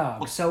my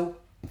dog, so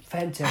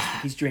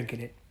fantastic. He's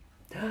drinking it.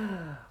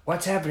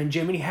 What's happening,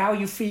 Jiminy? How are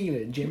you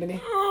feeling,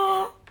 Jiminy?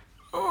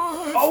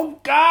 Oh,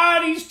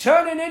 God, he's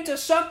turning into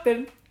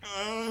something.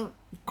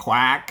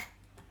 Quack.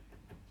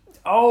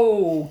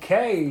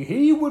 Okay,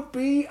 he would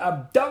be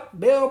a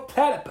duck-billed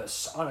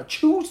platypus on a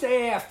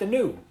Tuesday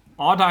afternoon.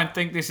 I don't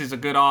think this is a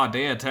good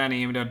idea,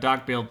 turning him into a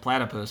duck-billed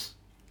platypus.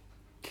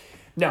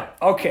 No,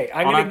 okay.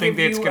 I don't think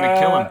that's going to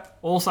kill him.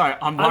 Also, I'm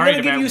worried about... I'm going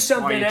to give you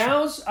something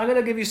else. I'm going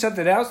to give you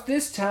something else.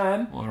 This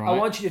time, right. I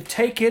want you to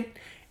take it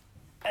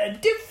a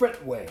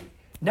different way.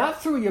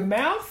 Not through your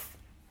mouth,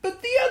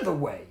 but the other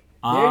way.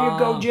 There you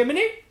go,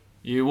 Jiminy.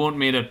 You want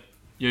me to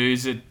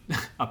use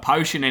a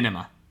potion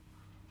enema?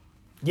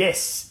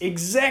 Yes,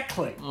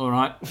 exactly. All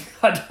right.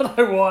 I don't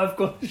know why I've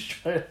got this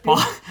straight.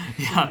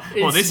 Yeah.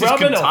 Well, this is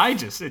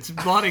contagious. It's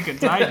bloody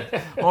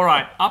contagious. All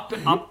right. Up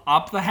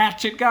the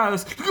hatch it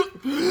goes.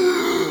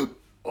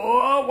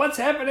 Oh, what's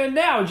happening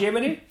now,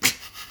 Jiminy?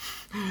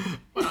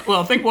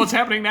 Well, I think what's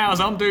happening now is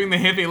I'm doing the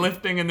heavy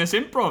lifting in this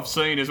improv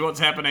scene is what's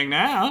happening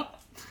now.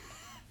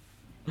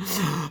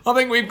 I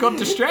think we've got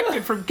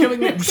distracted from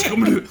killing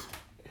the...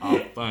 I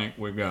think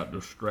we got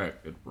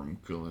distracted from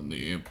killing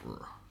the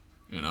Emperor.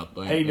 And I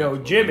think hey, no,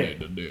 that's Jimmy, what we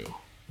need to do.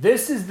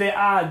 This is the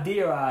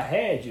idea I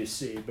had, you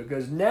see,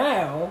 because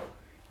now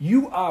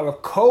you are a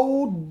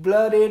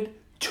cold-blooded,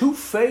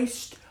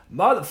 two-faced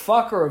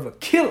motherfucker of a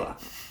killer.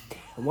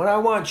 And what I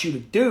want you to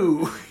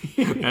do...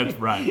 That's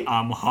right.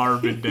 I'm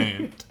Harvey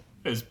Dent,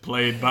 as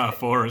played by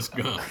Forrest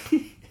Gump.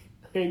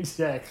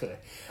 Exactly.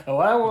 And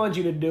what I want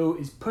you to do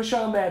is push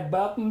on that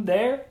button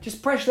there.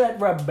 Just press that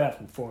red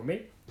button for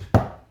me.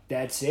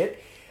 That's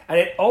it. And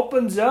it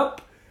opens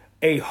up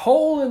a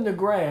hole in the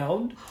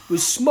ground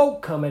with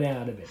smoke coming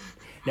out of it.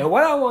 Now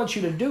what I want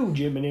you to do,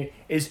 Jiminy,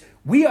 is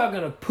we are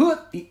going to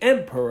put the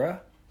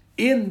Emperor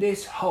in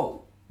this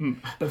hole.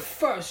 But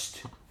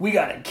first, we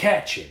gotta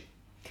catch him.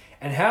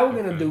 And how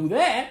we're gonna do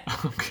that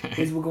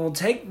is we're gonna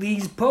take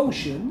these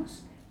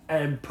potions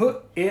and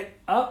put it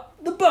up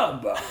the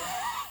bum bum.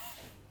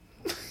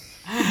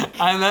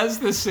 And that's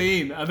the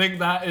scene. I think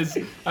that is...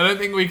 I don't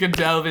think we can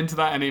delve into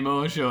that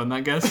anymore, Sean. I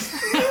guess...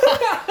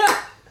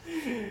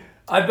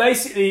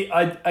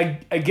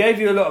 I gave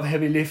you a lot of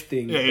heavy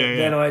lifting.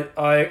 Then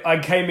I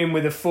came in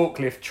with a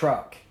forklift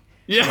truck.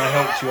 Yeah. And I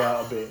helped you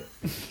out a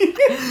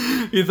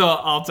bit. You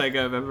thought, I'll take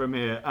over from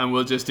here and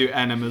we'll just do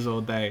enemas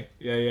all day.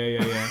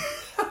 Yeah.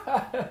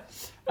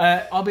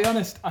 I'll be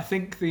honest, I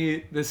think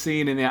the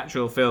scene in the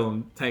actual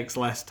film takes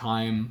less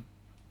time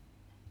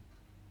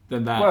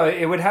than that. Well,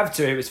 it would have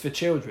to if it's for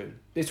children.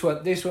 This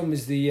one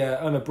was the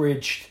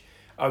unabridged,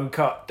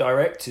 uncut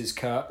director's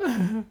cut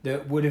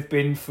that would have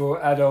been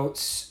for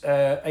adults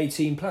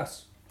 18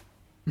 plus.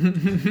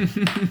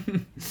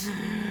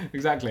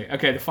 Exactly.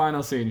 Okay, the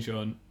final scene,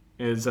 Sean,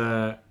 is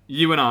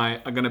you and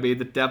I are going to be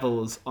the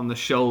devils on the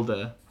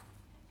shoulder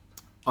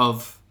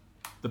of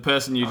the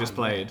person you just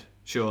played,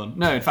 Sean.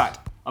 No, in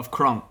fact, of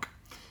Kronk.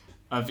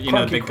 Of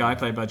the big guy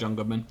played by John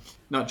Goodman.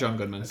 Not John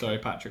Goodman, sorry,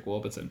 Patrick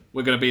Warburton.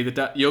 We're going to be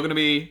you're going to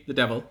be the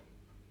devil.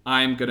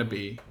 I'm going to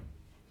be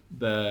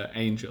the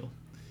angel.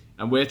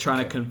 And we're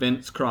trying to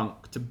convince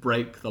Kronk to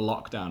break the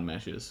lockdown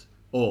measures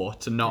or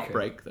to not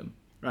break them,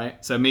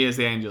 right? So me as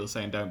the angel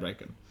saying don't break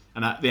them.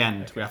 And at the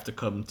end, we have to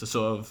come to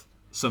some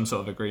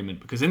sort of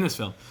agreement. Because in this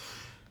film,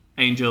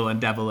 angel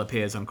and devil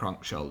appears on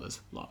Kronk's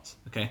shoulders. Lots,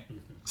 okay?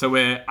 So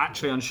we're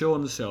actually on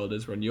Sean's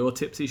shoulders. We're on your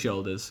tipsy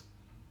shoulders.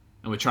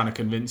 And we're trying to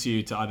convince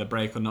you to either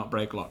break or not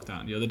break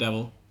lockdown. You're the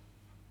devil.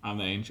 I'm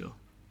the angel.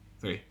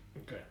 3,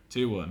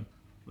 2, 1.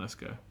 Let's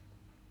go.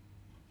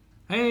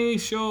 Hey,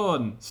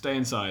 Sean. Stay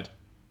inside.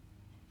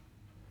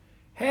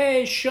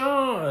 Hey,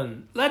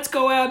 Sean. Let's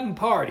go out and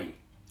party.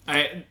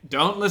 Hey,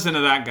 don't listen to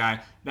that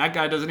guy. That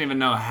guy doesn't even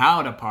know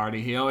how to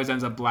party. He always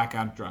ends up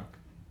blackout drunk.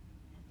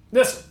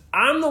 Listen,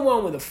 I'm the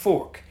one with a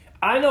fork.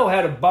 I know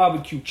how to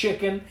barbecue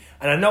chicken,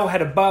 and I know how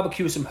to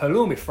barbecue some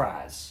halloumi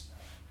fries.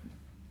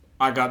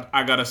 I got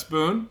a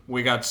spoon.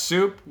 We got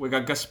soup. We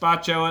got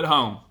gazpacho at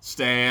home.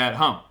 Stay at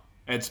home.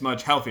 It's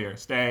much healthier.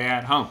 Stay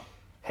at home.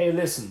 Hey,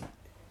 listen.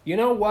 You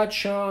know what,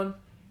 Sean?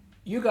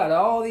 You got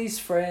all these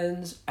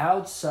friends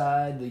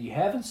outside that you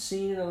haven't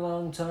seen in a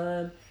long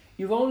time.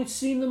 You've only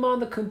seen them on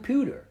the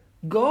computer.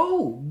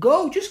 Go.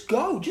 Just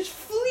go. Just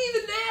flee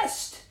the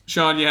nest.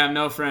 Sean, you have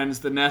no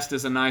friends. The nest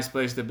is a nice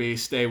place to be.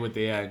 Stay with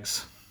the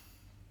eggs.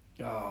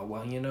 Oh,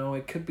 well,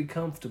 it could be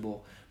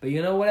comfortable. But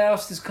you know what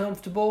else is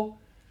comfortable?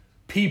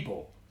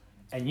 People.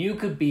 And you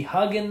could be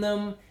hugging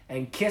them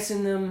and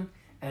kissing them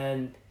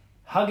and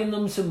hugging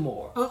them some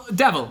more.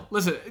 Devil,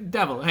 listen,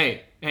 devil,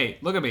 hey,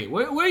 look at me.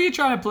 Where are you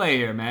trying to play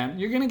here, man?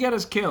 You're going to get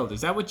us killed.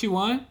 Is that what you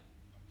want?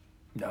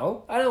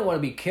 No, I don't want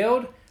to be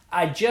killed.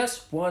 I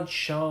just want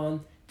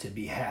Sean to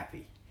be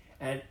happy.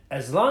 And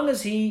as long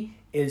as he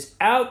is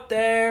out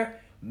there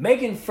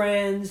making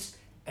friends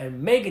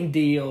and making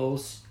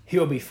deals,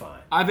 he'll be fine.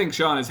 I think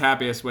Sean is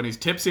happiest when he's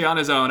tipsy on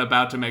his own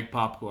about to make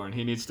popcorn.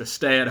 He needs to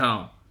stay at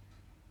home.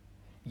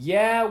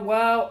 Yeah,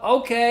 well,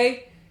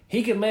 okay.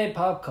 He can make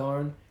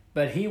popcorn,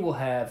 but he will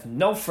have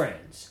no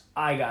friends.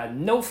 I got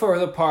no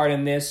further part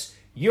in this.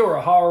 You're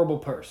a horrible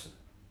person.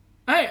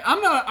 Hey,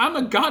 I'm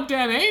a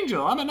goddamn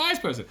angel. I'm a nice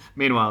person.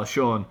 Meanwhile,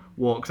 Sean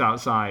walks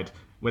outside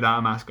without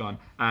a mask on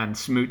and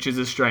smooches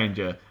a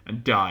stranger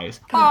and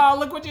dies. Oh,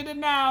 look what you did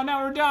now.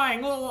 Now we're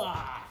dying. Ugh.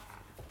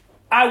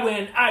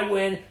 I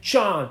win.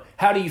 Sean,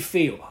 how do you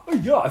feel? Oh,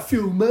 yeah, I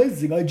feel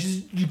amazing.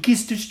 You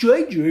kissed a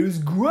stranger. It was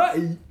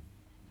great.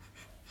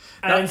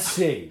 And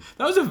see.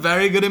 That was a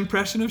very good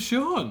impression of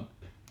Sean.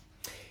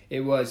 It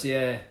was,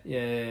 yeah.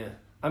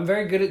 I'm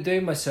very good at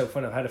doing myself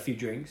when I've had a few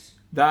drinks.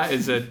 That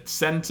is a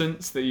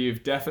sentence that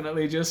you've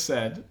definitely just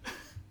said.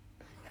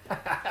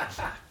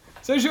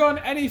 So, Sean,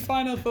 any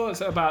final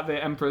thoughts about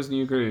the Emperor's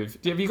New Groove?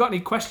 Have you got any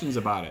questions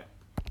about it?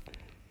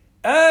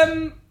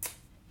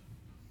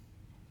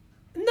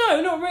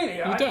 No, not really.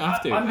 You don't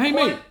have to.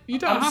 Mate, you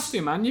don't have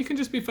to, man. You can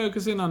just be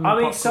focusing on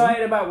I'm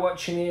excited about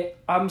watching it.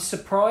 I'm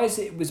surprised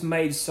it was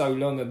made so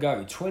long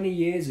ago. 20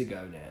 years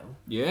ago now.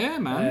 Yeah,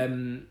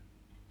 man.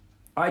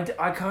 I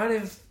kind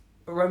of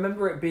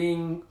remember it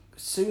being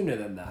sooner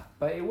than that,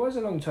 but it was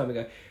a long time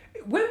ago.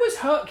 When was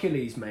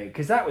Hercules made?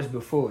 Because that was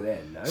before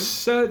then, no?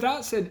 So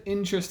that's an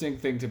interesting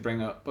thing to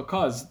bring up,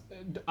 because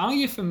are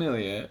you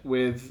familiar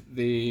with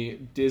the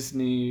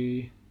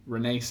Disney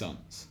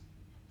Renaissance?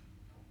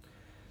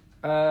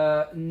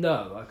 No,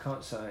 I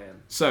can't say I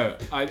am. So,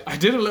 I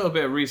did a little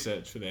bit of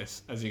research for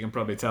this, as you can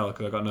probably tell,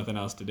 because I've got nothing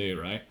else to do,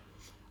 right?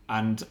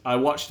 And I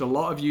watched a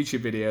lot of YouTube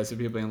videos of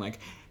people being like,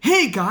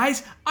 "Hey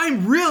guys,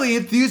 I'm really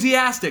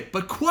enthusiastic,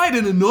 but quite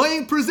an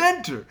annoying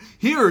presenter.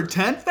 Here are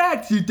 10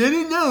 facts you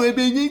didn't know."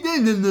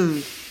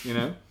 You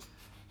know?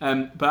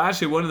 But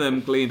actually one of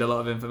them gleaned a lot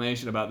of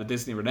information about the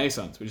Disney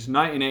Renaissance, which is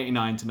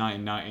 1989 to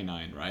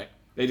 1999, right?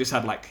 They just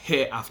had like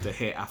hit after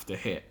hit after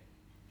hit.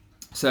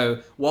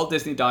 So Walt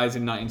Disney dies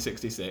in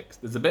 1966.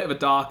 There's a bit of a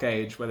dark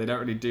age where they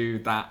don't really do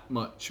that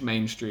much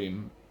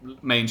mainstream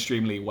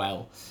mainstreamly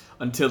well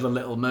until The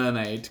Little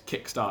Mermaid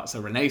kickstarts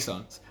a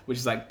renaissance, which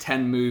is like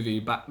 10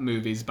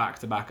 movies back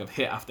to back of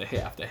hit after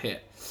hit after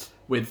hit,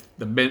 with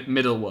the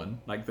middle one,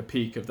 like the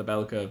peak of the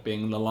bell curve,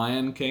 being The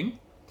Lion King,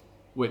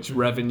 which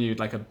revenued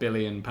like £1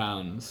 billion,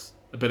 $1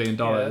 billion.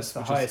 Yeah, that's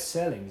the highest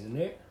selling, isn't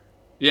it?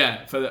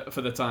 Yeah, for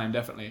the time,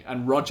 definitely.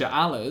 And Roger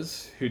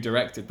Allers, who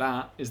directed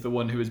that, is the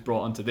one who was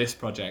brought onto this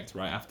project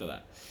right after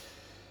that.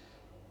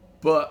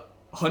 But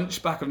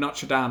Hunchback of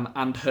Notre Dame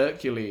and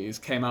Hercules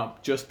came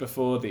out just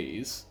before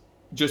these.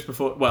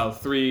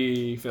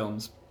 3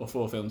 films or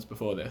 4 films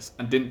before this,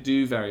 and didn't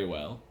do very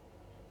well.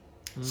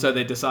 So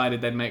they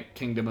decided they'd make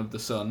Kingdom of the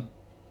Sun,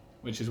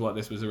 which is what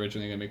this was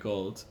originally going to be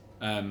called.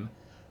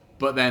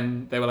 But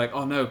then they were like,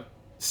 oh no,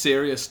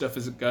 serious stuff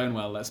isn't going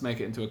well, let's make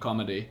it into a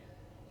comedy.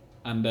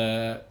 And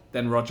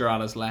then Roger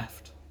Allers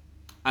left.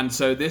 And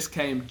so this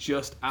came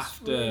just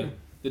after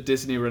the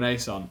Disney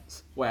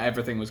Renaissance, where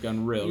everything was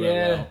going real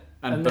well.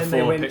 And then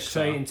they went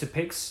straight into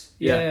Pixar.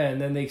 Yeah, and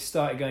then they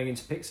started going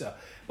into Pixar.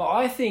 But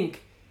I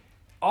think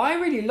I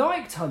really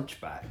liked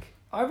Hunchback.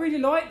 I really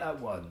liked that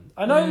one.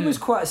 I know it was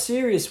quite a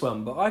serious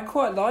one, but I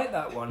quite liked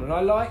that one. And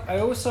I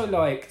also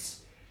liked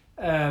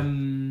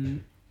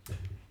Hercules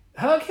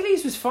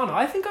was fun.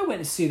 I think I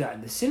went to see that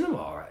in the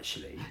cinema,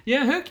 actually.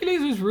 Yeah,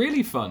 Hercules was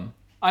really fun.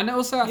 And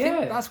also, I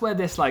think that's where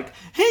this, like,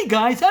 hey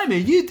guys, I'm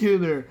a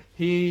YouTuber.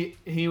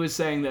 He was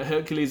saying that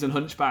Hercules and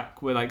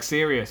Hunchback were, like,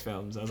 serious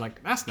films. I was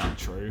like, that's not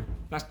true.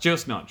 That's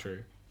just not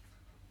true.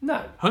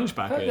 No.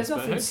 Hunchback is. There's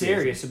nothing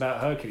serious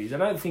about Hercules. I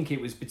don't think it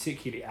was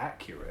particularly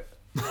accurate.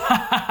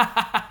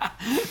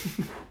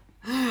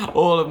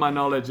 All of my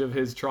knowledge of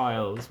his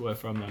trials were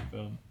from that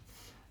film.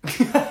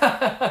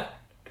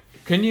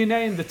 Can you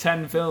name the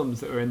 10 films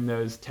that were in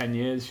those 10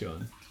 years,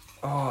 Sean?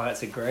 Oh,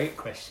 that's a great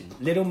question.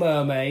 Little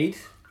Mermaid.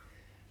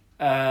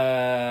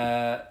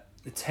 The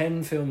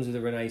 10 films of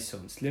the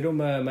Renaissance. Little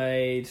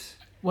Mermaid.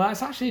 Well,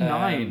 it's actually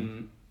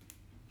 9.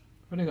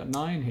 I've only got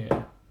 9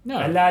 here.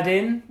 No.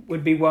 Aladdin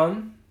would be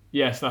 1.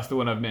 Yes, that's the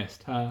one I've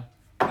missed.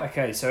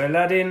 Okay, so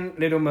Aladdin,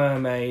 Little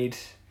Mermaid,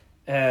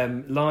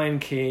 Lion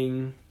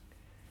King.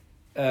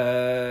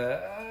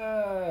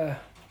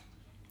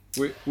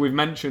 We've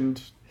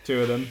mentioned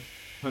 2 of them.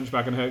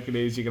 Hunchback and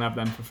Hercules. You can have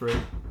them for free.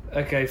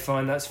 Okay,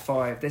 fine. That's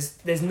 5.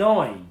 There's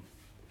 9.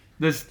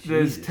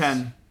 There's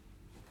 10.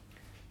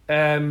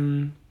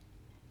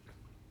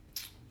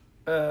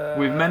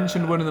 We've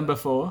mentioned one of them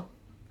before.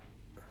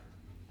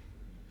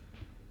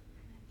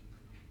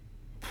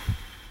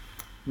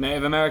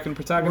 Native American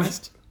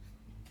protagonist.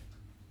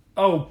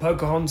 Oh,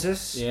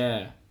 Pocahontas.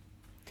 Yeah.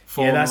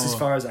 That's as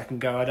far as I can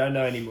go. I don't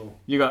know anymore.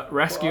 You got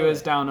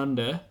Rescuers Down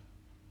Under.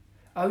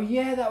 Oh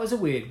yeah, that was a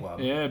weird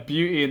one. Yeah,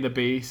 Beauty and the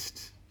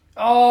Beast.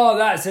 Oh,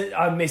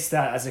 I missed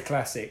that as a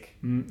classic.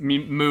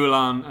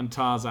 Mulan and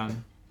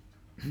Tarzan.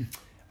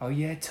 Oh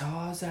yeah,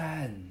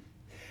 Tarzan.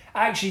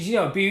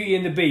 Actually, Beauty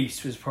and the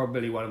Beast was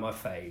probably one of my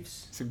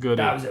faves. It's a goodie.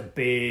 That was a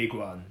big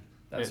one.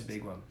 A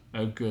big one.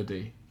 A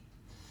goodie.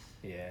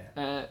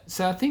 Yeah.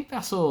 So I think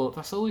that's all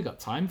we got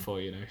time for,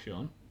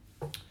 Sean.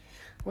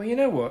 Well, you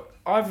know what?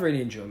 I've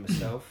really enjoyed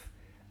myself.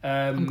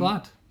 I'm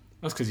glad.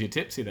 That's because you're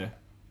tipsy there.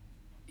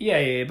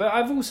 Yeah, but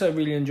I've also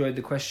really enjoyed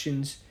the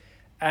questions.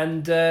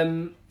 And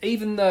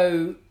even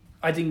though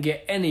I didn't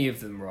get any of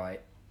them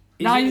right...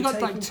 No, you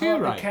got like 2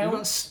 right. You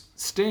got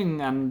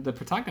Sting and the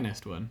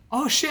protagonist one.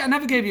 Oh shit, I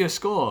never gave you a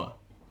score.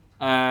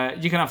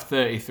 You can have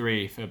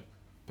 33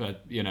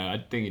 but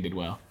I think you did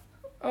well.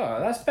 Oh,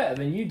 that's better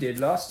than you did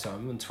last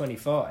time on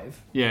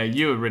 25. Yeah,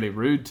 you were really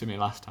rude to me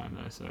last time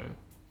though, so...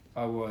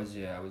 I was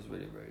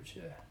really rude,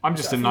 yeah. I'm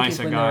just a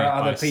nicer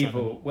guy.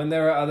 When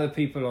there are other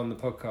people on the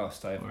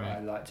podcast, I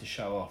like to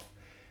show off.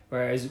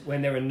 Whereas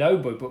when there are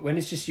nobody, but when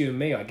it's just you and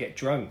me, I get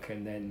drunk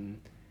and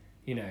then,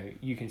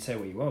 you can say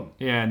what you want.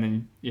 Yeah, and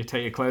then you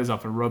take your clothes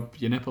off and rub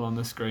your nipple on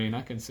the screen.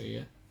 I can see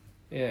you.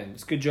 Yeah,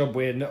 it's a good job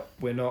we're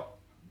not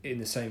in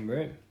the same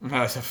room.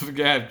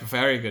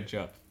 Very good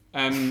job.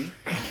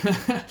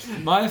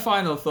 My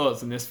final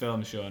thoughts on this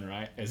film, Sean,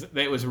 right, is that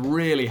it was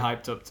really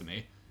hyped up to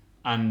me,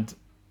 and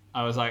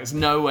I was like, there's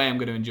no way I'm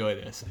going to enjoy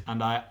this,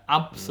 and I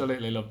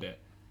absolutely loved it.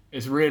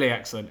 It's really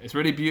excellent. It's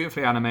really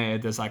beautifully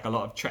animated. There's like a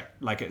lot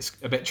of it's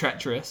a bit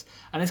treacherous,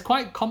 and it's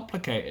quite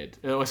complicated.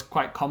 It was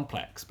quite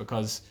complex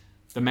because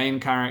the main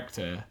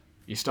character,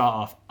 you start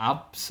off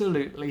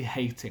absolutely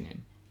hating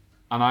him,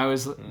 and I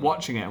was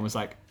watching it and was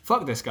like,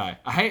 fuck this guy.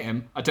 I hate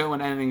him. I don't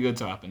want anything good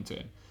to happen to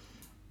him.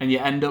 And you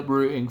end up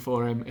rooting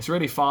for him. It's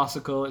really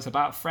farcical. It's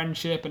about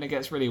friendship, and it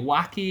gets really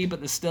wacky, but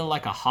there's still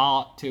like a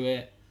heart to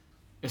it.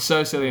 It's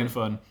so silly and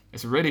fun.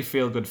 It's a really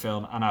feel-good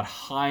film, and I'd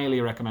highly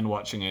recommend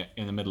watching it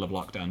in the middle of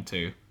lockdown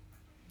too.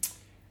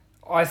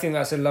 I think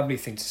that's a lovely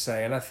thing to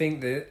say, and I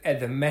think that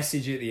the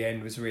message at the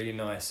end was really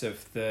nice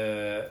of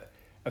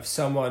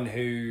someone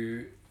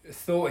who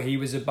thought he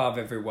was above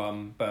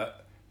everyone,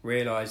 but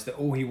realised that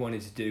all he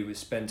wanted to do was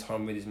spend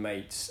time with his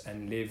mates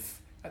and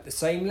live at the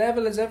same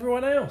level as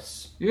everyone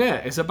else. Yeah,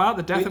 it's about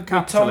the death of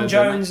capitalism Tom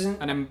Jones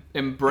and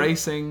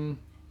embracing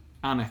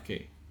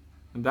anarchy,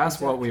 and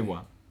that's what we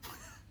want.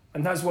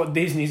 And that's what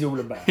Disney's all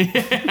about.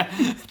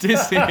 Yeah,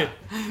 Disney,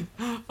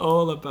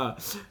 all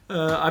about.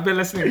 I've been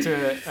listening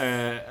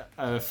to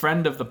a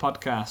friend of the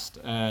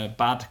podcast,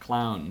 Bad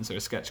Clowns, or a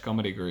sketch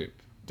comedy group,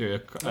 do a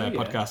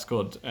podcast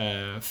called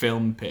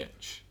Film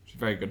Pitch. It's a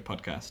very good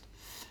podcast.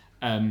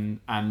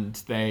 And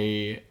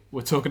they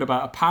were talking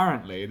about,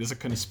 apparently, there's a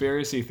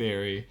conspiracy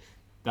theory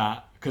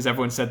that, because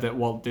everyone said that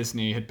Walt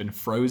Disney had been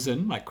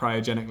frozen, like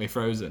cryogenically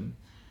frozen.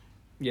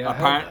 Yeah.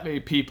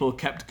 Apparently, people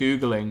kept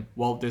Googling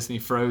Walt Disney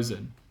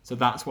frozen. So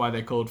that's why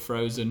they called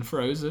Frozen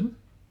Frozen.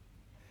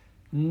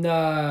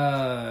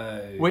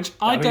 No. Which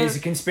I mean, it's a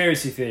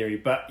conspiracy theory,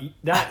 but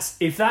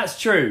if that's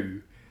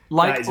true,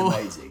 like that is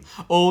amazing.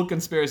 All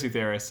conspiracy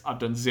theorists, I've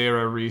done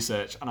zero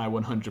research and I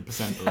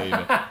 100% believe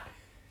it.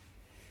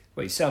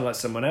 Well, you sound like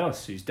someone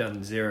else who's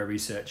done zero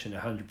research and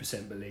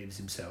 100% believes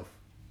himself.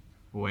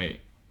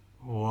 Wait,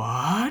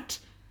 what?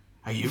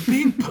 Are you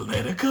being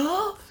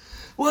political?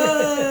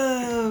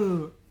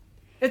 Whoa!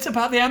 It's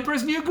about the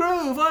Emperor's New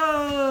Groove.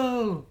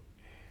 Whoa!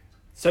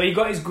 So he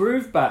got his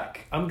groove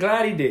back. I'm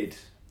glad he did.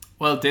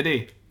 Well, did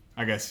he?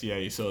 I guess, yeah,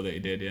 you saw that he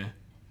did, yeah.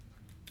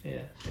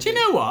 Yeah. Do you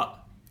know what?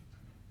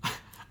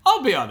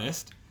 I'll be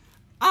honest.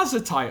 As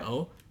a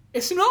title,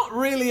 it's not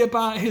really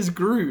about his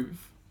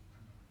groove.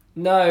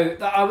 No,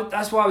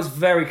 that's why I was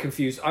very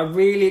confused. I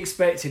really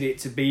expected it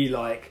to be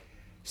like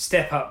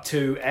Step Up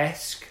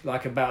 2-esque,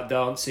 like about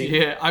dancing.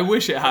 Yeah, I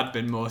wish it had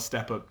been more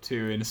Step Up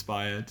 2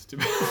 inspired, to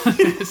be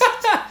honest.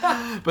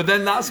 But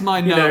then that's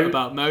my note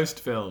about most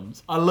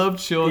films. I loved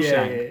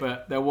Shawshank,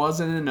 but there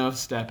wasn't enough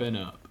stepping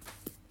up.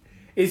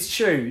 It's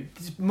true.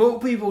 More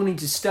people need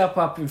to step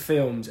up in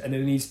films, and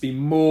there needs to be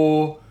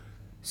more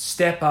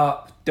step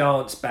up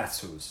dance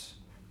battles.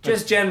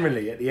 Just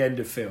generally at the end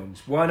of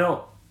films. Why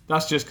not?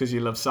 That's just because you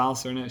love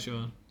salsa, isn't it,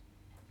 Sean?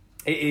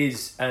 It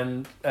is,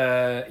 and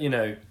at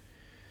the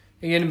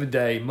end of the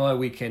day, my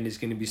weekend is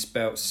going to be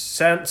spelt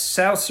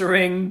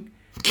salsering,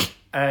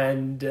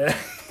 and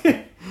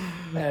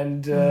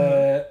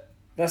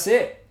that's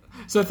it.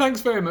 So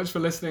thanks very much for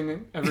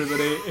listening,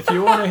 everybody. If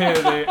you want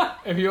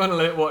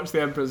to watch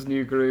The Emperor's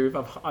New Groove,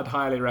 I'd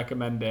highly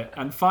recommend it.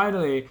 And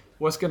finally,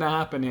 what's going to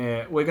happen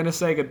here? We're going to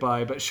say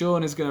goodbye, but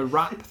Sean is going to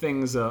wrap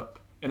things up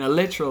in a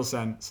literal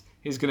sense.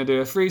 He's going to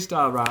do a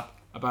freestyle rap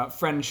about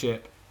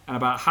friendship and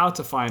about how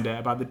to find it,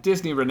 about the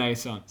Disney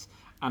Renaissance,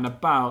 and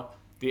about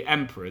The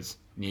Emperor's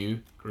New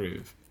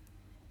Groove.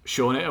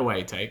 Sean, it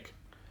away, take.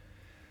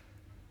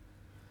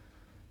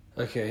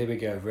 Okay, here we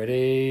go.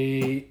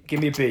 Ready?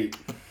 Give me a beat.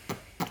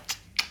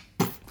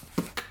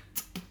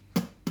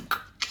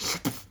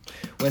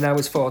 When I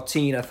was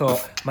 14, I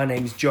thought, my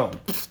name's John.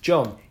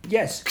 John.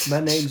 Yes, my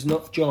name's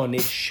not John,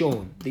 it's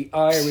Sean, the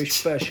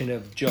Irish version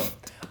of John.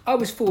 I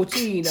was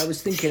 14, I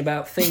was thinking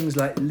about things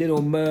like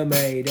Little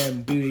Mermaid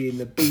and Beauty and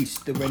the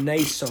Beast, the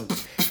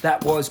Renaissance.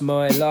 That was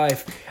my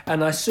life.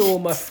 And I saw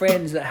my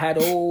friends that had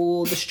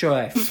all the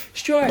strife.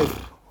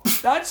 Strife,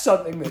 that's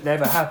something that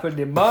never happened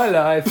in my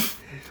life.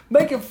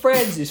 Making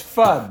friends is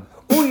fun.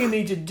 All you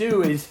need to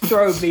do is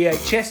throw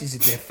VHSs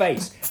in their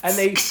face, and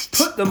they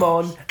put them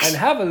on and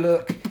have a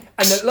look,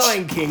 and the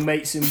Lion King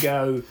makes them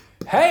go,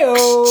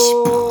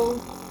 hey-oh!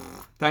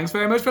 Thanks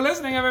very much for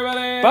listening,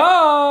 everybody!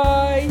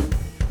 Bye!